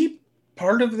 is he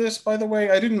part of this, by the way?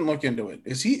 I didn't look into it.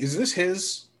 Is this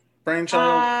his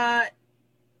brainchild?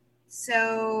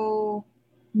 So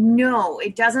no,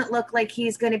 it doesn't look like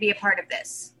he's going to be a part of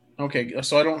this. Okay,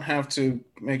 so I don't have to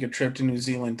make a trip to New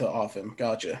Zealand to off him.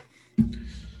 Gotcha. I'm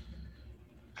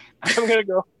gonna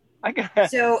go.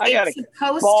 It's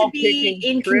supposed to be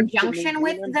in conjunction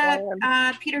with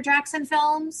the Peter Jackson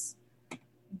films,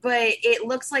 but it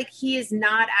looks like he is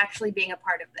not actually being a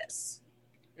part of this.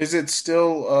 Is it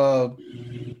still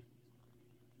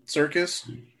circus?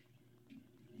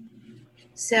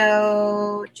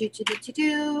 So,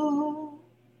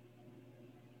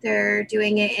 they're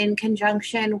doing it in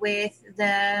conjunction with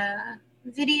the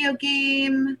video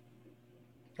game.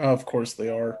 Oh, of course they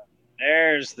are.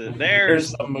 There's the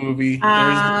movie.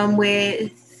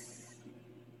 With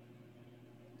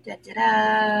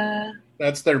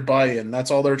That's their buy-in. That's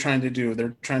all they're trying to do.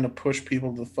 They're trying to push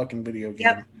people to the fucking video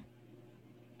game.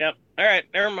 Yep. All right,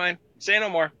 never mind. Say no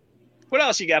more. What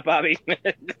else you got, Bobby?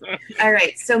 All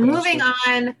right, so moving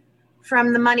on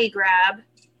from the money grab.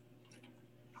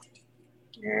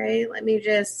 All right, let me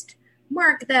just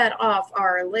mark that off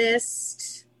our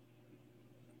list.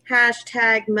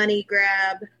 Hashtag money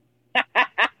grab.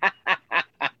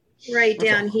 Right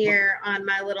down here on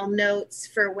my little notes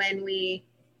for when we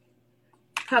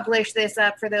publish this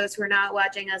up for those who are not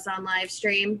watching us on live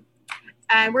stream.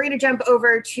 And we're going to jump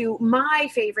over to my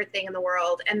favorite thing in the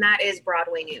world, and that is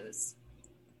Broadway news.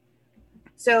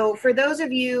 So for those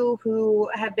of you who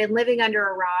have been living under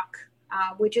a rock,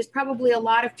 which is probably a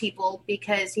lot of people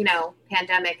because, you know,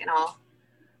 pandemic and all,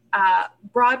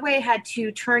 Broadway had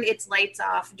to turn its lights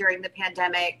off during the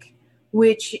pandemic,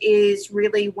 which is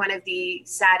really one of the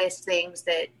saddest things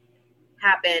that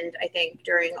happened, I think,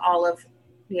 during all of,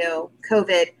 you know,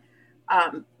 COVID.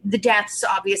 The deaths,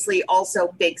 obviously,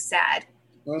 also big sad.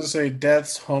 I was going to say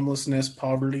deaths, homelessness,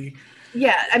 poverty.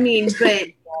 Yeah, I mean, but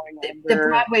the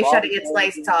Broadway shutting its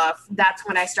lights off, that's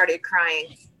when I started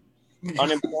crying.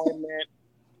 Unemployment.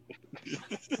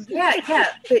 Yeah,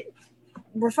 but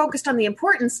we're focused on the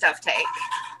important stuff, Tank.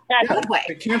 Broadway.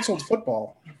 They canceled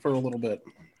football for a little bit.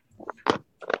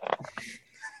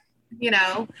 You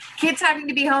know, kids having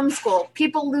to be homeschooled,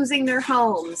 people losing their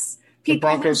homes, the people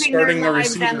Broncos losing starting their their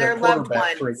lives and their loved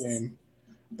ones. for a game.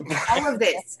 All of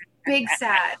this, big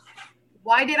sad.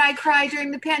 Why did I cry during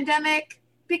the pandemic?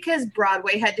 Because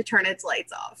Broadway had to turn its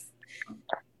lights off.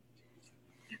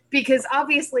 Because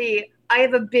obviously I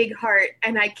have a big heart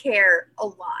and I care a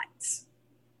lot.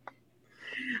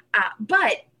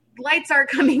 But lights are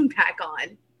coming back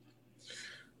on.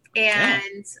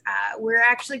 And we're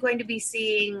actually going to be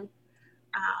seeing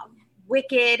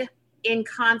Wicked in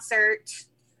concert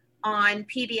on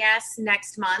PBS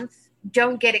next month.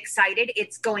 Don't get excited.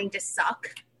 It's going to suck.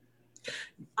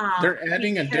 They're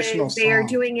adding additional songs. They're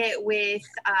doing it with,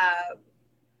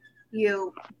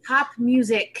 pop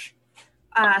music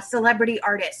celebrity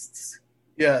artists.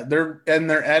 Yeah, they're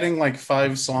adding like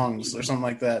 5 songs or something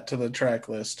like that to the track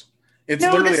list. It's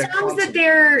no, literally the songs that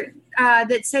they're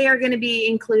that say are going to be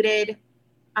included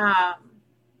are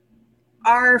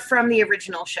from the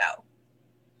original show.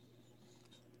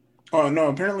 Oh, no,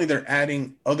 apparently they're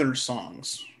adding other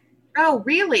songs. Oh,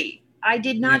 really? I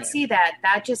did not see that.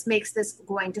 That just makes this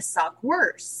going to suck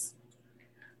worse.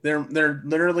 They're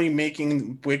literally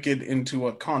making Wicked into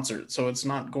a concert, so it's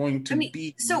not going to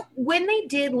be... So when they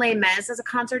did Les Mis as a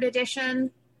concert edition,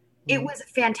 it was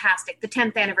fantastic. The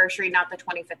 10th anniversary, not the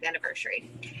 25th anniversary.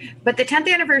 But the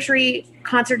 10th anniversary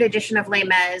concert edition of Les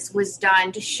Mis was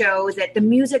done to show that the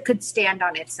music could stand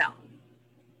on its own.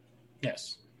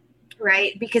 Yes.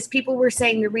 Right? Because people were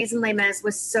saying the reason Les Mis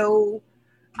was so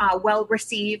well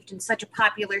received and such a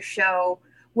popular show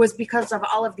was because of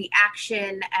all of the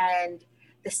action and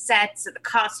the sets and the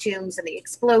costumes and the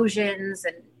explosions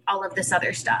and all of this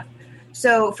other stuff.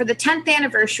 So for the 10th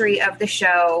anniversary of the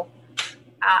show,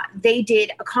 they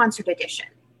did a concert edition,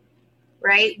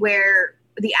 right? Where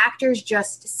the actors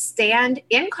just stand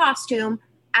in costume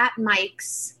at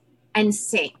mics and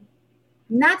sing.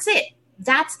 And that's it.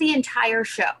 That's the entire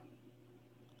show.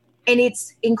 And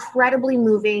it's incredibly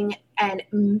moving and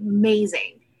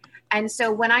amazing. And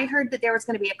so when I heard that there was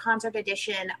going to be a concert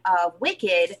edition of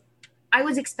Wicked, I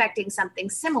was expecting something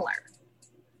similar.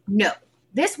 No,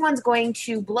 this one's going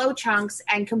to blow chunks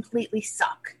and completely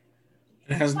suck.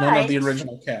 It has none of the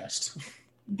original cast.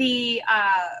 The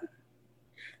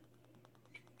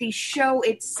show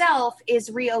itself is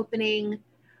reopening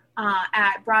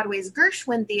at Broadway's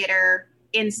Gershwin Theater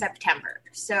in September.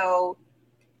 So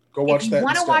go watch that. If you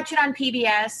want to watch it on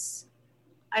PBS,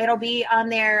 it'll be on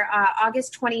there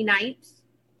August 29th,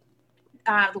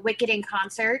 the Wicked in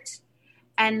concert.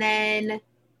 And then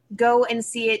go and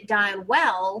see it done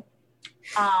well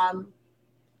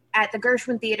at the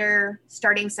Gershwin Theater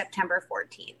starting September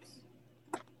 14th.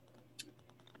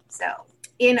 So,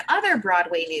 in other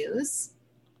Broadway news,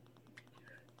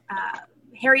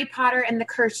 Harry Potter and the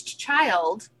Cursed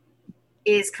Child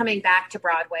is coming back to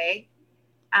Broadway.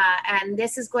 And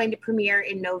this is going to premiere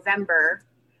in November.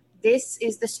 This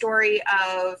is the story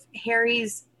of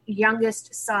Harry's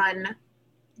youngest son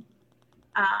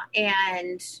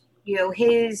and, you know,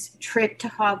 his trip to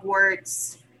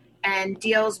Hogwarts, and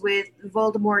deals with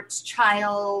Voldemort's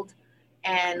child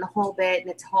and the whole bit, and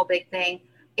it's a whole big thing.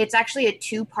 It's actually a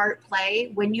 2-part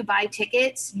play. When you buy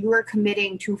tickets, you are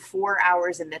committing to 4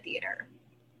 hours in the theater.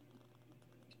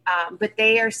 But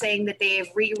they are saying that they have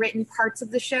rewritten parts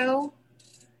of the show,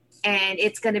 and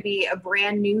it's going to be a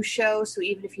brand new show. So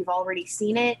even if you've already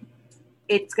seen it,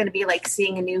 it's going to be like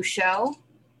seeing a new show.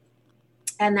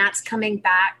 And that's coming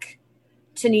back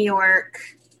to New York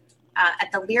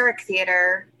at the Lyric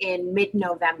Theater in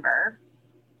mid-November.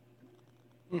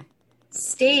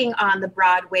 Staying on the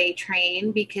Broadway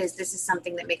train, because this is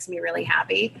something that makes me really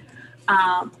happy.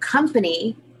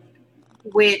 Company,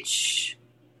 which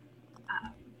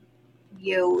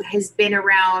has been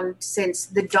around since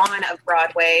the dawn of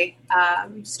Broadway,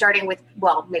 starting with,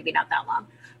 well, maybe not that long,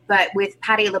 but with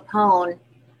Patti LuPone,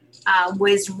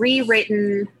 was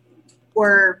rewritten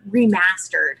or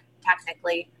remastered,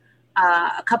 technically,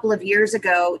 a couple of years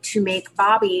ago to make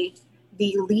Bobby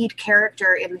the lead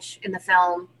character in the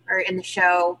film or in the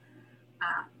show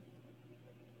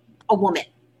a woman.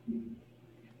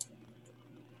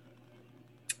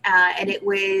 And it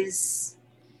was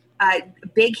a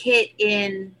big hit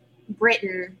in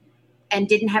Britain and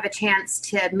didn't have a chance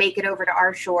to make it over to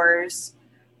our shores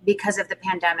because of the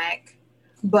pandemic.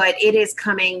 But it is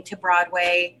coming to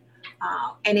Broadway,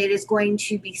 and it is going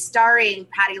to be starring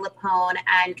Patti LuPone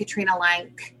and Katrina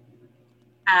Lenk.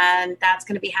 And that's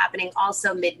going to be happening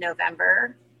also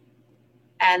mid-November.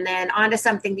 And then on to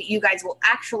something that you guys will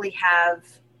actually have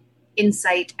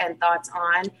insight and thoughts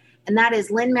on. And that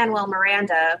is Lin-Manuel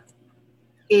Miranda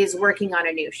is working on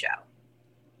a new show.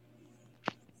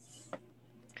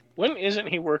 When isn't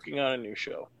he working on a new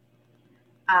show?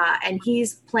 And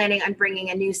he's planning on bringing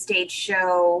a new stage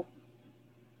show,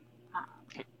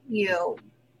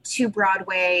 to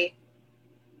Broadway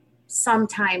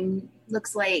sometime.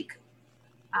 Looks like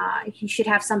he should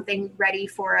have something ready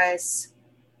for us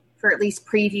for at least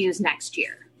previews next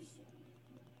year.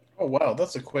 Oh, wow.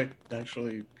 That's a quick,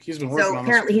 actually. He's been working on it. So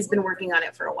apparently he's been working on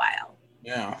it for a while.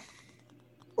 Yeah.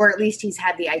 Or at least he's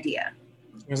had the idea.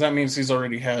 Because that means he's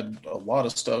already had a lot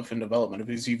of stuff in development if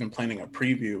he's even planning a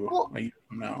preview a year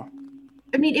from now.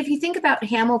 I mean, if you think about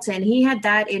Hamilton, he had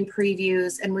that in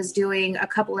previews and was doing a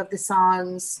couple of the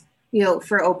songs,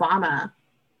 for Obama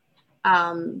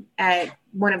at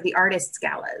one of the artists'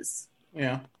 galas.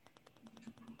 Yeah.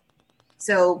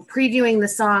 So previewing the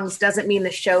songs doesn't mean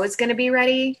the show is going to be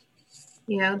ready.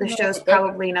 The show's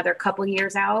probably another couple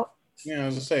years out. Yeah,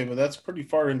 as I say, but that's pretty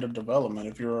far into development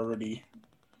if you're already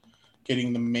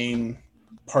getting the main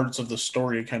parts of the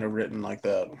story kind of written like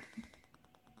that.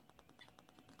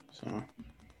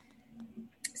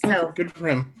 So good for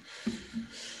him.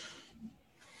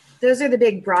 Those are the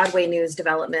big Broadway news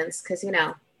developments because,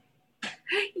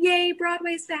 yay,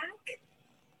 Broadway's back.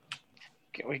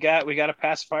 We got to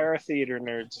pacify our theater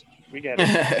nerds. We got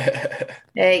it.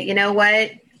 Hey, you know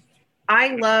what?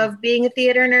 I love being a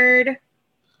theater nerd.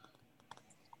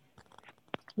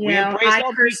 I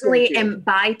personally am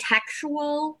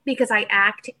bitextual because I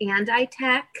act and I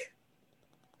tech.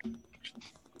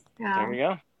 There we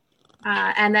go.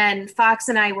 And then Fox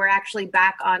and I were actually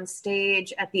back on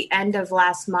stage at the end of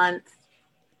last month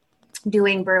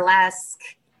doing burlesque.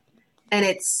 And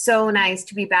it's so nice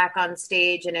to be back on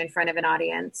stage and in front of an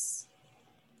audience.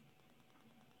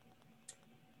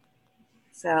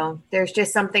 So there's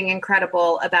just something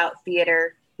incredible about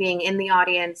theater, being in the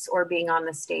audience or being on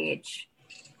the stage.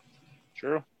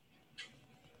 True.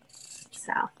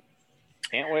 So.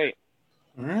 Can't wait.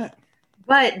 All right.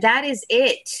 But that is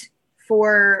it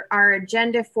for our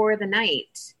agenda for the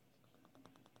night.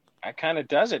 That kind of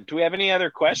does it. Do we have any other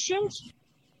questions?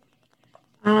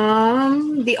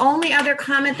 The only other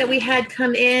comment that we had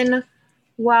come in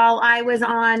while I was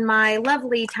on my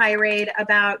lovely tirade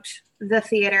about the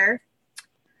theater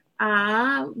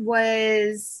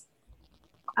was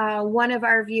one of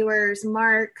our viewers,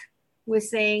 Mark, was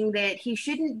saying that he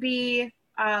shouldn't be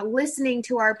listening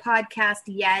to our podcast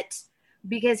yet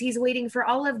because he's waiting for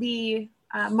all of the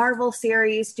Marvel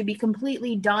series to be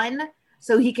completely done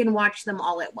so he can watch them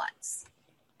all at once.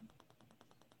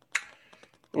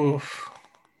 Oof.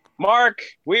 Mark,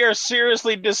 we are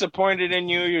seriously disappointed in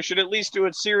you. You should at least do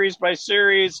it series by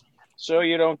series so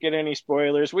you don't get any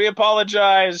spoilers. We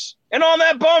apologize. And on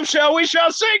that bombshell, we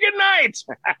shall say goodnight.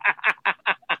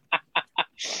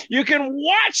 You can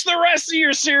watch the rest of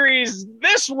your series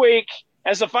this week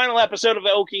as the final episode of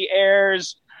Oki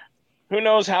airs. Who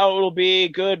knows how it'll be,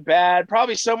 good, bad,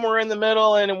 probably somewhere in the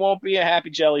middle, and it won't be a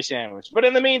happy jelly sandwich. But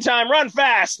in the meantime, run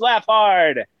fast, laugh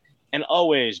hard, and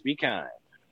always be kind.